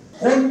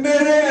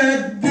 অন্যের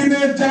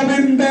একদিনে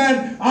জামিন দেন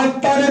আর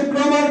তারেক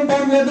রহমান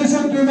বাংলাদেশে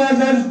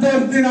 2010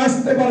 দিন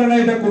আসতে পারে না,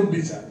 এটা কোন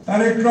বিচার?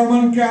 তারেক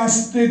রহমানকে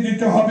আসতে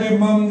দিতে হবে,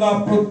 মামলা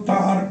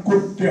প্রত্যাহার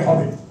করতে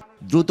হবে।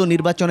 দ্রুত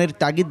নির্বাচনের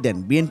তাগিদ দেন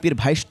বিএনপির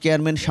ভাইস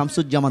চেয়ারম্যান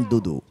শামসুজ্জামান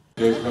দুদু।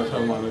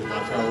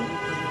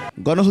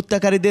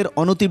 গণহত্যাকারীদের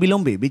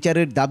অনতিবিলম্বে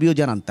বিচারের দাবিও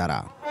জানান তারা।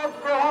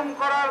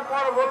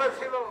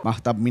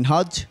 মাহতাব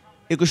মিনহাজ,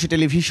 একুশে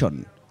টেলিভিশন,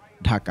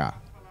 ঢাকা।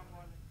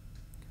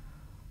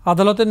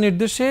 আদালতের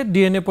নির্দেশে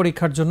ডিএনএ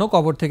পরীক্ষার জন্য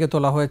কবর থেকে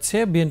তোলা হয়েছে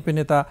বিএনপি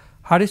নেতা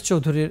হারিস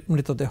চৌধুরীর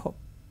মৃতদেহ।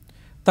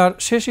 তার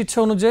শেষ ইচ্ছা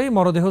অনুযায়ী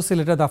মরদেহ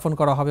সিলেটে দাফন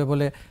করা হবে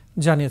বলে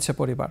জানিয়েছে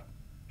পরিবার।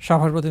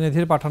 সাভার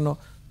প্রতিনিধির পাঠানো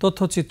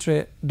তথ্যচিত্রে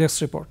ডেস্ক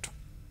রিপোর্ট।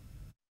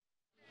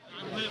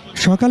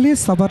 সকালে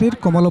সাভারের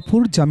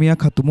কমলাপুর জামিয়া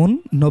খাতুমুন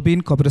নবীন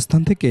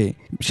কবরস্থান থেকে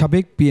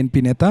সাবেক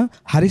বিএনপি নেতা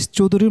হারিস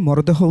চৌধুরীর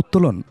মরদেহ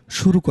উত্তোলন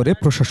শুরু করে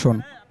প্রশাসন।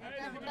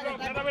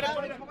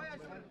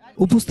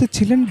 উপস্থিত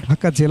ছিলেন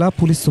ঢাকা জেলা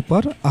পুলিশ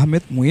সুপার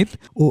আহমেদ মুইদ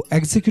ও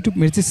এক্সিকিউটিভ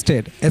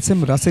ম্যাজিস্ট্রেট এস.এম.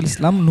 রাসেল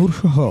ইসলাম নূর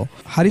সহ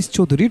হারিস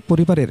চৌধুরীর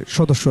পরিবারের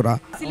সদস্যরা।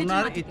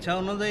 ওনার ইচ্ছা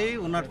অনুযায়ী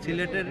ওনার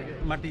সিলেটের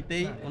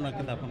মাটিতেই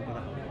ওনাকে দাফন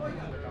করা হবে।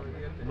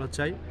 আমরা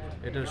চাই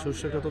এটার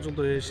সুস্থতা তদন্ত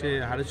এসে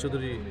হারিস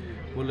চৌধুরী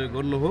বলে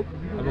গণ্য হোক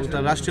এবং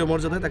তার রাষ্ট্রীয়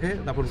মর্যাদায় তাকে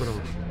দাফন করা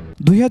হোক।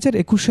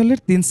 2021 সালের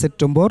 3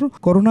 সেপ্টেম্বর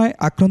করোনায়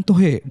আক্রান্ত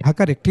হয়ে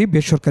ঢাকার একটি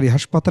বেসরকারি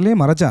হাসপাতালে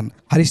মারা যান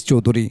হারিস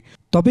চৌধুরী।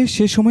 তবে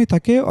সে সময়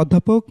তাকে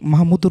অধ্যাপক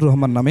মাহমুদুর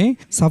রহমান নামে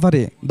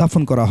সাভারে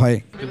দাফন করা হয়।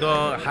 কিন্তু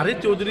হারিস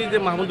চৌধুরী যে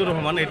মাহমুদুর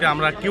রহমান, এটা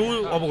আমরা কেউ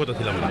অবগত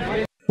ছিলাম না।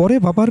 পরে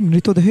বাবার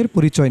মৃতদেহের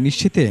পরিচয়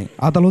নিশ্চিতে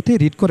আদালতে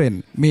রিট করেন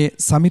মেয়ে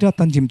সামিরা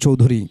তানজিম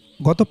চৌধুরী।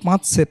 গত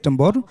 5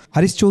 সেপ্টেম্বর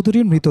হারিস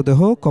চৌধুরীর মৃতদেহ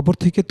কবর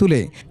থেকে তুলে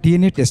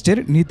ডিএনএ টেস্টের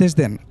নির্দেশ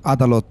দেন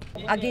আদালত।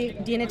 আগে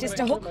ডিএনএ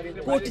টেস্টটা হোক,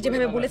 কোর্ট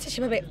যেভাবে বলেছে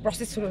সেভাবে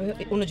প্রসেস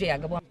অনুযায়ী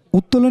আগাবো।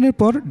 উত্তোলনের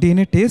পর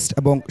ডিএনএ টেস্ট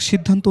এবং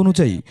সিদ্ধান্ত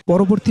অনুযায়ী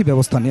পরবর্তী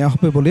ব্যবস্থা নেওয়া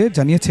হবে বলে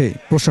জানিয়েছে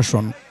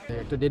প্রশাসন।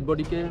 একটা ডেড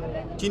বডিকে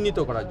চিহ্নিত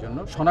করার জন্য,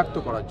 শনাক্ত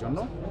করার জন্য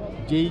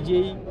যেই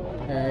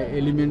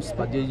এলিমেন্টস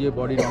বা যেই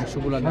বডির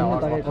অংশগুলো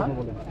নেওয়ার কথা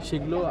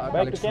সেগুলো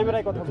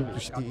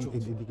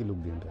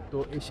তো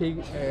সেই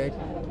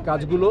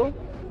কাজগুলো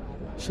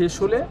শেষ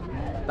হলে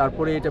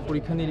তারপরে এটা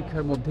পরীক্ষা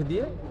নিরীক্ষার মধ্যে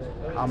দিয়ে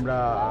আমরা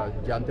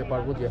জানতে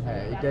পারবো যে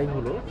হ্যাঁ এটাই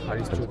হলো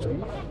হারিস চৌধুরী।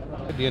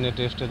 ডিএনএ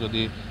টেস্টে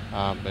যদি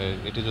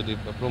এটি যদি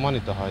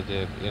প্রমাণিত হয় যে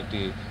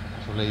এটি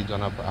আসলে এই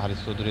জনাব হারিস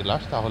চৌধুরীর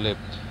লাশ, তাহলে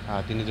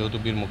তিনি যেহেতু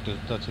বীর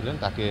মুক্তিযোদ্ধা ছিলেন,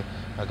 তাকে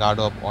গার্ড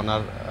অফ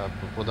অনার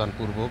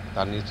প্রদানপূর্বক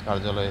তার নিজ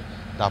কার্যালয়ে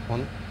দাফন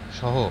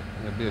সহ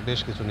বেশ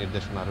কিছু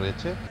নির্দেশনা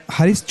রয়েছে।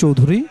 হারিস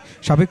চৌধুরী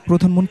সাবেক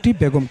প্রধানমন্ত্রী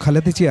বেগম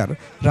খালেদা জিয়ার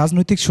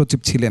রাজনৈতিক সচিব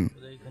ছিলেন।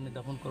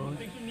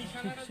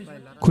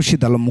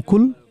 খুরশিদ আলম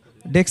মুকুল,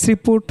 ডেস্ক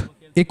রিপোর্ট,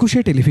 একুশে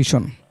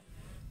টেলিভিশন।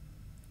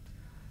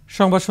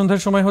 সংবাদ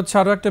সন্ধ্যার সময় হচ্ছে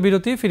আরও একটা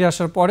বিরতি। ফিরে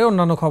আসার পরে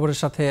অন্যান্য খবরের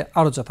সাথে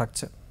আরও যা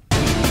থাকছে।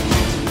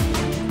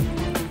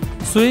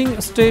 সুইং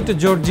স্টেট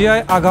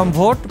জর্জিয়ায় আগাম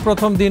ভোট,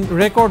 প্রথম দিন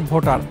রেকর্ড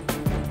ভোটার।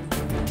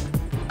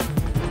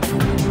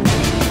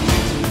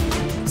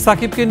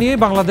 সাকিবকে নিয়ে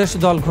বাংলাদেশ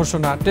দল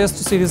ঘোষণা, টেস্ট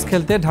সিরিজ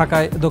খেলতে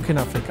ঢাকায় দক্ষিণ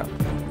আফ্রিকা।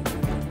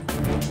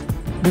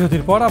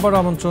 বিরতির পর আবার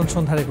আমন্ত্রণ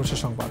সন্ধ্যার 21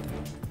 সংবাদ।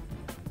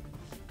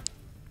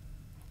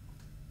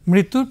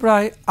 মৃত্যুর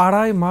প্রায়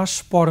 2.5 মাস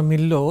পর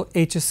মিলল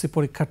এইচএসসি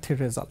পরীক্ষার্থীর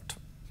রেজাল্ট।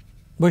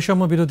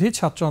 বৈষম্য বিরোধী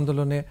ছাত্র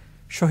আন্দোলনে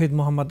শহীদ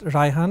মোহাম্মদ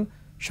রায়হান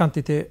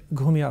শান্তিতে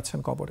ঘুমিয়ে আছেন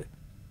কবরে।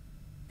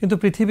 কিন্তু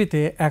পৃথিবীতে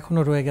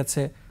এখনও রয়ে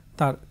গেছে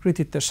তার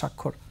কৃতিত্বের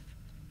স্বাক্ষর।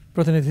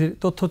 প্রতিনিধির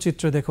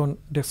তথ্যচিত্রে দেখুন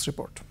ডেস্ক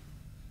রিপোর্ট।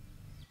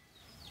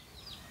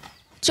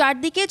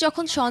 চারদিকে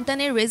যখন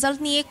সন্তানের রেজাল্ট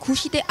নিয়ে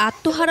খুশিতে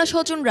আত্মহারা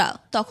স্বজনরা,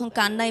 তখন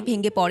কান্নায়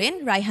ভেঙে পড়েন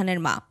রায়হানের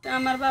মা।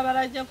 আমার বাবার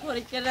আজ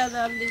পরীক্ষার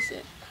রেজাল্ট দিছে,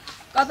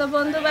 কত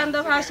বন্ধু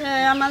বান্ধব আসে,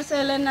 আমার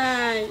ছেলে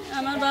নাই,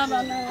 আমার বাবা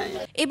নাই।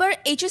 এবার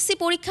এইচএসসি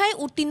পরীক্ষায়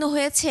উত্তীর্ণ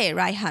হয়েছে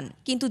রায়হান,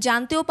 কিন্তু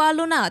জানতেও পারল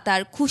না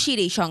তার খুশির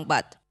এই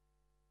সংবাদ।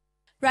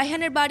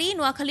 রায়হানের বাড়ি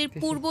নোয়াখালীর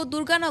পূর্ব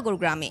দুর্গানগর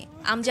গ্রামে।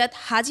 আমজাদ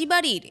হাজি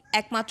বাড়ির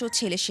একমাত্র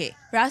ছেলে সে।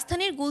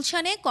 রাজধানীর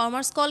গুলশানে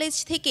কমার্স কলেজ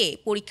থেকে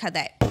পরীক্ষা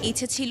দেয়।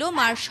 ইচ্ছে ছিল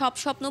মার সব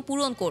স্বপ্ন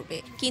পূরণ করবে,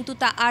 কিন্তু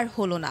তা আর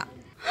হলো না।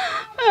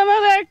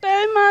 আমার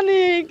একটাই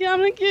মানিক,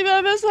 আমি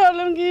কিভাবে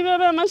চলুম,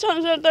 কিভাবে আমার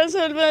সংসারটা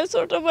চলবে,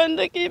 ছোট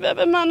বোনটা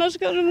কিভাবে মানুষ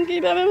করুম,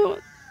 কিভাবে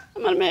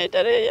আমার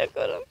মেয়েটারে ইয়ে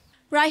করুম।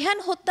 রায়হান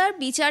হত্যার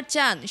বিচার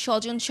চান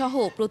স্বজন সহ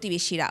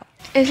প্রতিবেশীরা।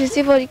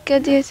 এসএসসি পরীক্ষা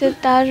দিয়েছে,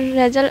 তার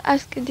রেজাল্ট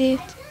আজকে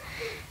দিয়েছে,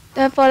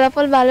 তার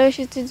ফলাফল ভালো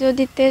এসেছে।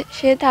 যদি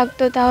সে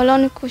থাকতো তাহলে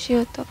অনেক খুশি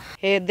হতো।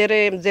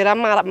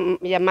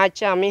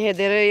 আমি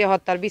হেদের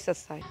হত্যার বিচার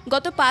চাই।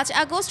 গত 5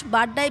 আগস্ট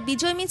বাড্ডায়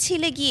বিজয়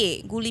মিছিলে গিয়ে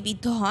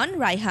গুলিবিদ্ধ হন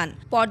রায়হান।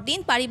 পরদিন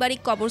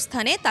পারিবারিক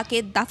কবরস্থানে তাকে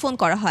দাফন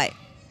করা হয়।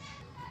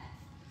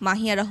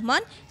 মাহিয়া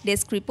রহমান,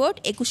 ডেস্ক রিপোর্ট,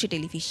 একুশে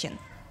টেলিভিশন।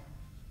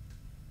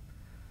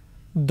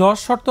 10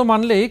 শর্ত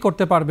মানলেই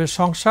করতে পারবে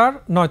সংসার,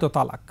 নয়তো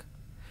তালাক।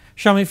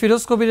 স্বামী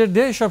ফিরোজ কবিরের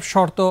দিয়ে এসব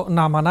শর্ত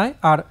না মানায়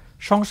আর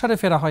সংসারে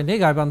ফেরা হয়নি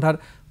গাইবান্ধার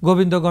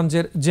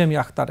গোবিন্দগঞ্জের জেমি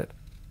আক্তারের।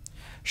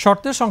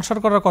 শর্তে সংসার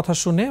করার কথা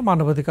শুনে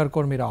মানবাধিকার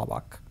কর্মীরা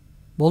অবাক।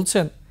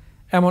 বলছেন,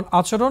 এমন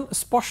আচরণ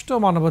স্পষ্ট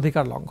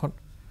মানবাধিকার লঙ্ঘন।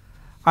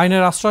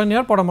 আইনের আশ্রয়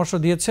নেওয়ার পরামর্শ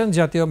দিয়েছেন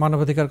জাতীয়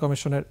মানবাধিকার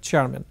কমিশনের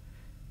চেয়ারম্যান।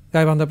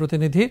 গাইবান্ধা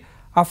প্রতিনিধি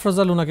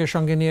আফরোজা লুনাকে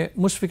সঙ্গে নিয়ে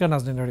মুশফিকা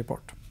নাজনীনের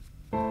রিপোর্ট।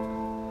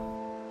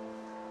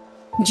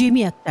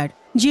 জেমি আক্তার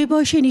যে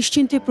বয়সে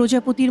নিশ্চিন্তে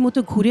প্রজাপতির মতো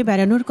ঘুরে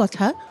বেড়ানোর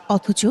কথা,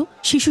 অথচ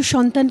শিশু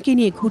সন্তানকে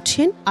নিয়ে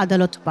ঘুরছেন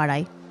আদালত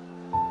পাড়ায়।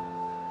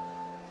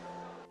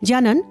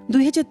 জানান,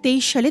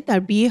 2023 সালে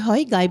তার বিয়ে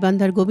হয়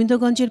গাইবান্ধার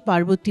গোবিন্দগঞ্জের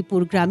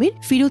পার্বতীপুর গ্রামের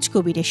ফিরোজ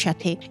কবিরের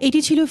সাথে। এটি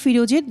ছিল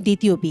ফিরোজের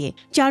দ্বিতীয় বিয়ে।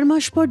 4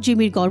 মাস পর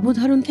জেমির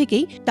গর্ভধারণ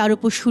থেকেই তার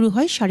উপর শুরু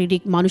হয়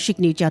শারীরিক মানসিক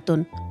নির্যাতন।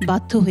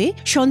 বাধ্য হয়ে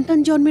সন্তান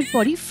জন্মের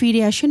পরই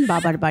ফিরে আসেন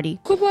বাবার বাড়ি।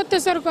 খুব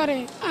অত্যাচার করে।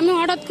 আমি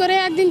হঠাৎ করে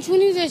একদিন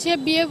শুনি যে সে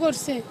বিয়ে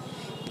করছে।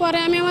 পরে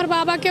আমি আমার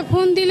বাবাকে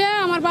ফোন দিলে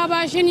আমার বাবা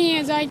এসে নিয়ে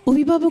যায়।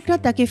 অভিভাবকরা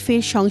তাকে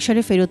ফের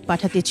সংসারে ফেরত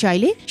পাঠাতে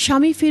চাইলে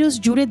স্বামী ফিরোজ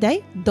জুড়ে দেয়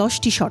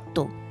 10টি শর্ত।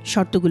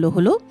 শর্তগুলো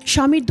হলো,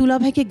 স্বামীর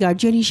দুলাভাইকে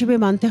গার্জিয়ান হিসেবে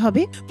মানতে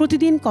হবে,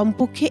 প্রতিদিন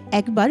কমপক্ষে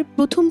একবার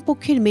প্রথম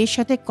পক্ষের মেয়ের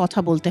সাথে কথা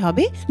বলতে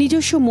হবে,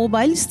 নিজস্ব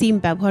মোবাইল সিম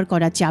ব্যবহার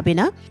করা যাবে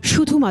না,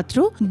 শুধুমাত্র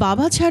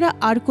বাবা ছাড়া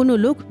আর কোনো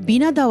লোক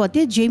বিনা দাওয়াতে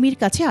জেমির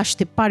কাছে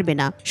আসতে পারবে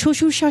না,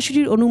 শ্বশুর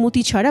শাশুড়ির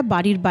অনুমতি ছাড়া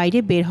বাড়ির বাইরে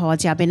বের হওয়া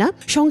যাবে না,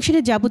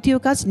 সংসারের যাবতীয়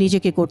কাজ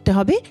নিজেকে করতে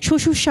হবে,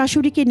 শ্বশুর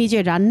শাশুড়িকে নিজে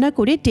রান্না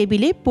করে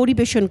টেবিলে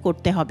পরিবেশন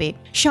করতে হবে,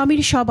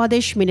 স্বামীর সব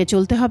আদেশ মেনে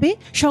চলতে হবে,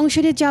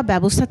 সংসারে যা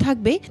ব্যবস্থা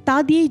থাকবে তা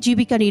দিয়েই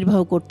জীবিকা নির্বাহ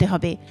করতে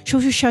হবে,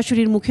 শ্বশুর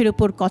শাশুড়ির মুখের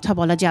ওপর কথা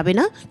বলা যাবে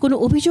না, কোনো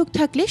অভিযোগ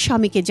থাকলে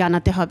স্বামীকে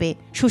জানাতে হবে,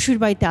 শ্বশুর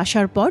বাড়িতে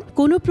আসার পর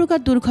কোনো প্রকার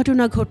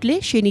দুর্ঘটনা ঘটলে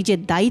সে নিজে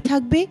দায়ী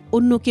থাকবে,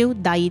 অন্য কেউ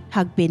দায়ী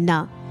থাকবে না।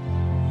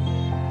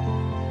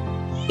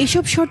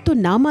 এসব শর্ত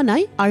না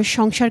মানায় আর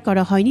সংসার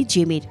করা হয়নি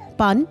জেমির।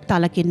 পান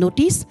তালাকের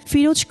নোটিশ,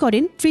 ফিরোজ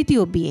করেন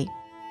তৃতীয় বিয়ে।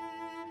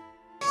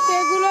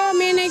 এগুলো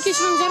মেনে কি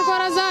সংসার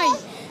করা যায়?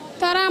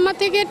 তারা আমার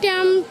থেকে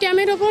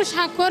ট্যামের উপর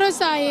স্বাক্ষরও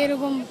চায়।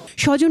 এরকম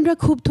স্বজনরা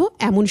ক্ষুব্ধ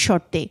এমন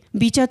শর্তে।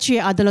 বিচার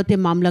চেয়ে আদালতে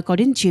মামলা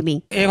করেন জেমি।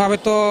 এভাবে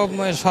তো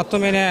শর্ত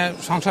মেনে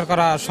সংসার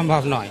করা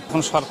সম্ভব নয়।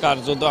 এখন সরকার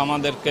যদি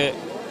আমাদেরকে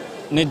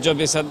ন্যায্য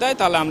বিচার দেয়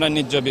তাহলে আমরা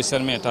ন্যায্য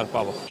বিচার মেটার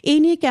পাবো। এই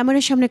নিয়ে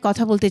ক্যামেরার সামনে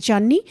কথা বলতে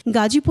চাননি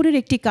গাজীপুরের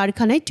একটি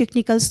কারখানায়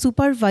টেকনিক্যাল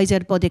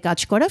সুপারভাইজার পদে কাজ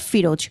করা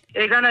ফিরোজ।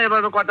 এখানে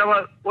ওইভাবে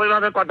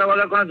কথা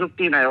বলার কোনো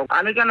যুক্তি নাই।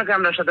 আমি কেন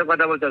ক্যামেরার সাথে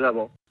কথা বলতে যাব?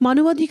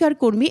 মানবাধিকার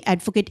কর্মী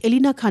অ্যাডভোকেট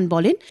এলিনা খান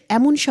বলেন,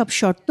 এমন সব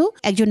শর্ত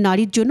একজন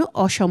নারীর জন্য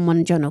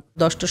অসম্মানজনক।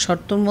 10টা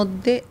শর্তের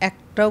মধ্যে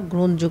একটাও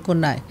গ্রহণযোগ্য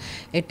নয়।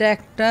 এটা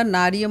একটা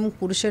নারী এবং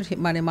পুরুষের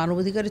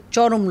মানবাধিকারের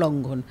চরম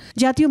লঙ্ঘন।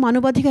 জাতীয়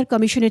মানবাধিকার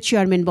কমিশনের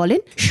চেয়ারম্যান বলেন,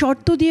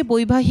 শর্ত দিয়ে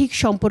বৈবাহিক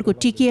সম্পর্ক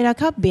টিকিয়ে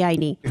রাখা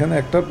বেআইনি। এখানে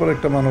একটার পর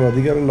একটা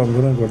মানবাধিকারের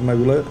লঙ্ঘনের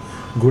ঘটনাগুলো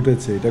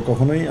ঘটেছে। এটা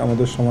কখনোই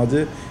আমাদের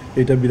সমাজে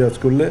এটা বিরাজ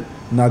করলে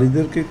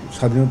নারীদেরকে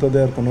স্বাধীনতা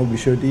দেওয়ার কোনো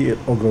বিষয়টি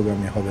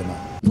অগ্রগামী হবে না।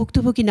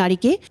 ভুক্তভোগী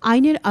নারীকে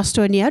আইনের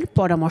আশ্রয় নেওয়ার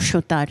পরামর্শ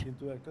তার।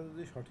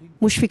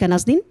 মুশফিকা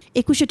নাজনীন,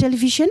 একুশে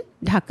টেলিভিশন,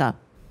 ঢাকা।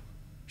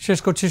 শেষ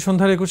করছি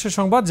সন্ধ্যার 21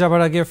 সংবাদ।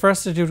 যাবার আগে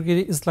ফার্স্ট টিউরকি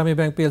ইসলামী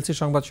ব্যাংক পিএলসি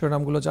সংবাদ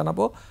শিরোনামগুলো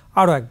জানাবো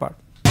আরও একবার।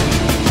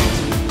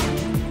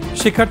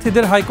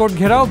 শিক্ষার্থীদের হাইকোর্ট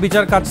ঘেরাও,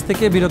 বিচার কাজ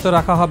থেকে বিরত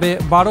রাখা হবে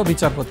 12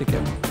 বিচারপতিকে।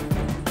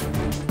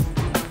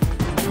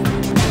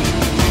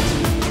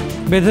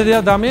 বেঁধে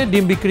দেওয়া দামে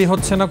ডিম বিক্রি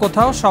হচ্ছে না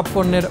কোথাও, সব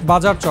পণ্যের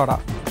বাজার চড়া।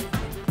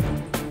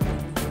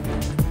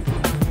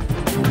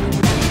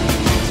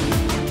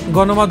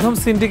 গণমাধ্যম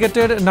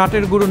সিন্ডিকেটের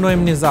নাটের গুরু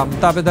নঈম নিজাম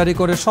তাবেদারি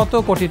করে শত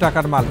কোটি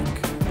টাকার মালিক।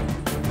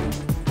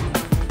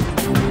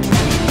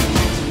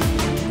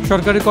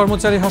 সরকারি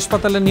কর্মচারী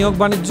হাসপাতালে নিয়োগ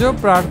বাণিজ্য,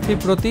 প্রার্থী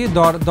প্রতি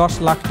দর 10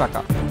 লাখ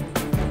টাকা।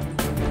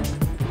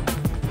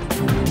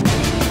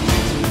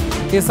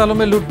 এস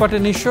আলমের লুটপাটে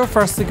নিঃস্ব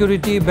ফার্স্ট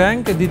সিকিউরিটি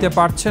ব্যাংক দিতে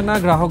পারছে না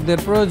গ্রাহকদের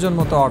প্রয়োজন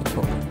মতো অর্থ।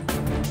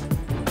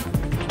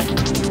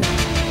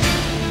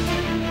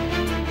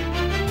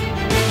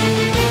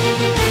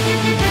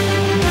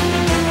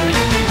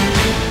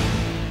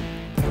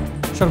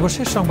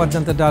 সর্বশেষ সংবাদ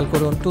জানতে ডায়াল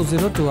করুন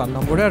 2021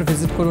 নম্বরে আর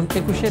ভিজিট করুন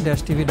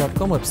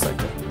ekushey-tv.com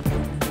ওয়েবসাইটে।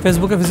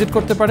 ফেসবুকে ভিজিট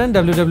করতে পারেন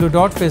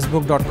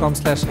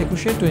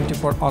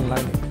www.facebook.com/ekushey24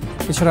 অনলাইনে।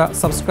 এছাড়া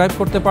সাবস্ক্রাইব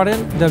করতে পারেন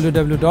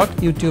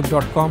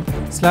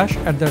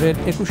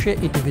www.youtube.com/@ekushey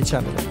ETV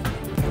চ্যানেলে।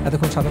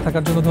 এতক্ষণ সাথে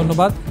থাকার জন্য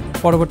ধন্যবাদ।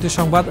 পরবর্তী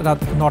সংবাদ রাত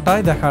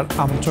 9টায় দেখার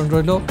আমন্ত্রণ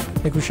রইল।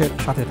 একুশের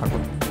সাথে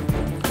থাকুন।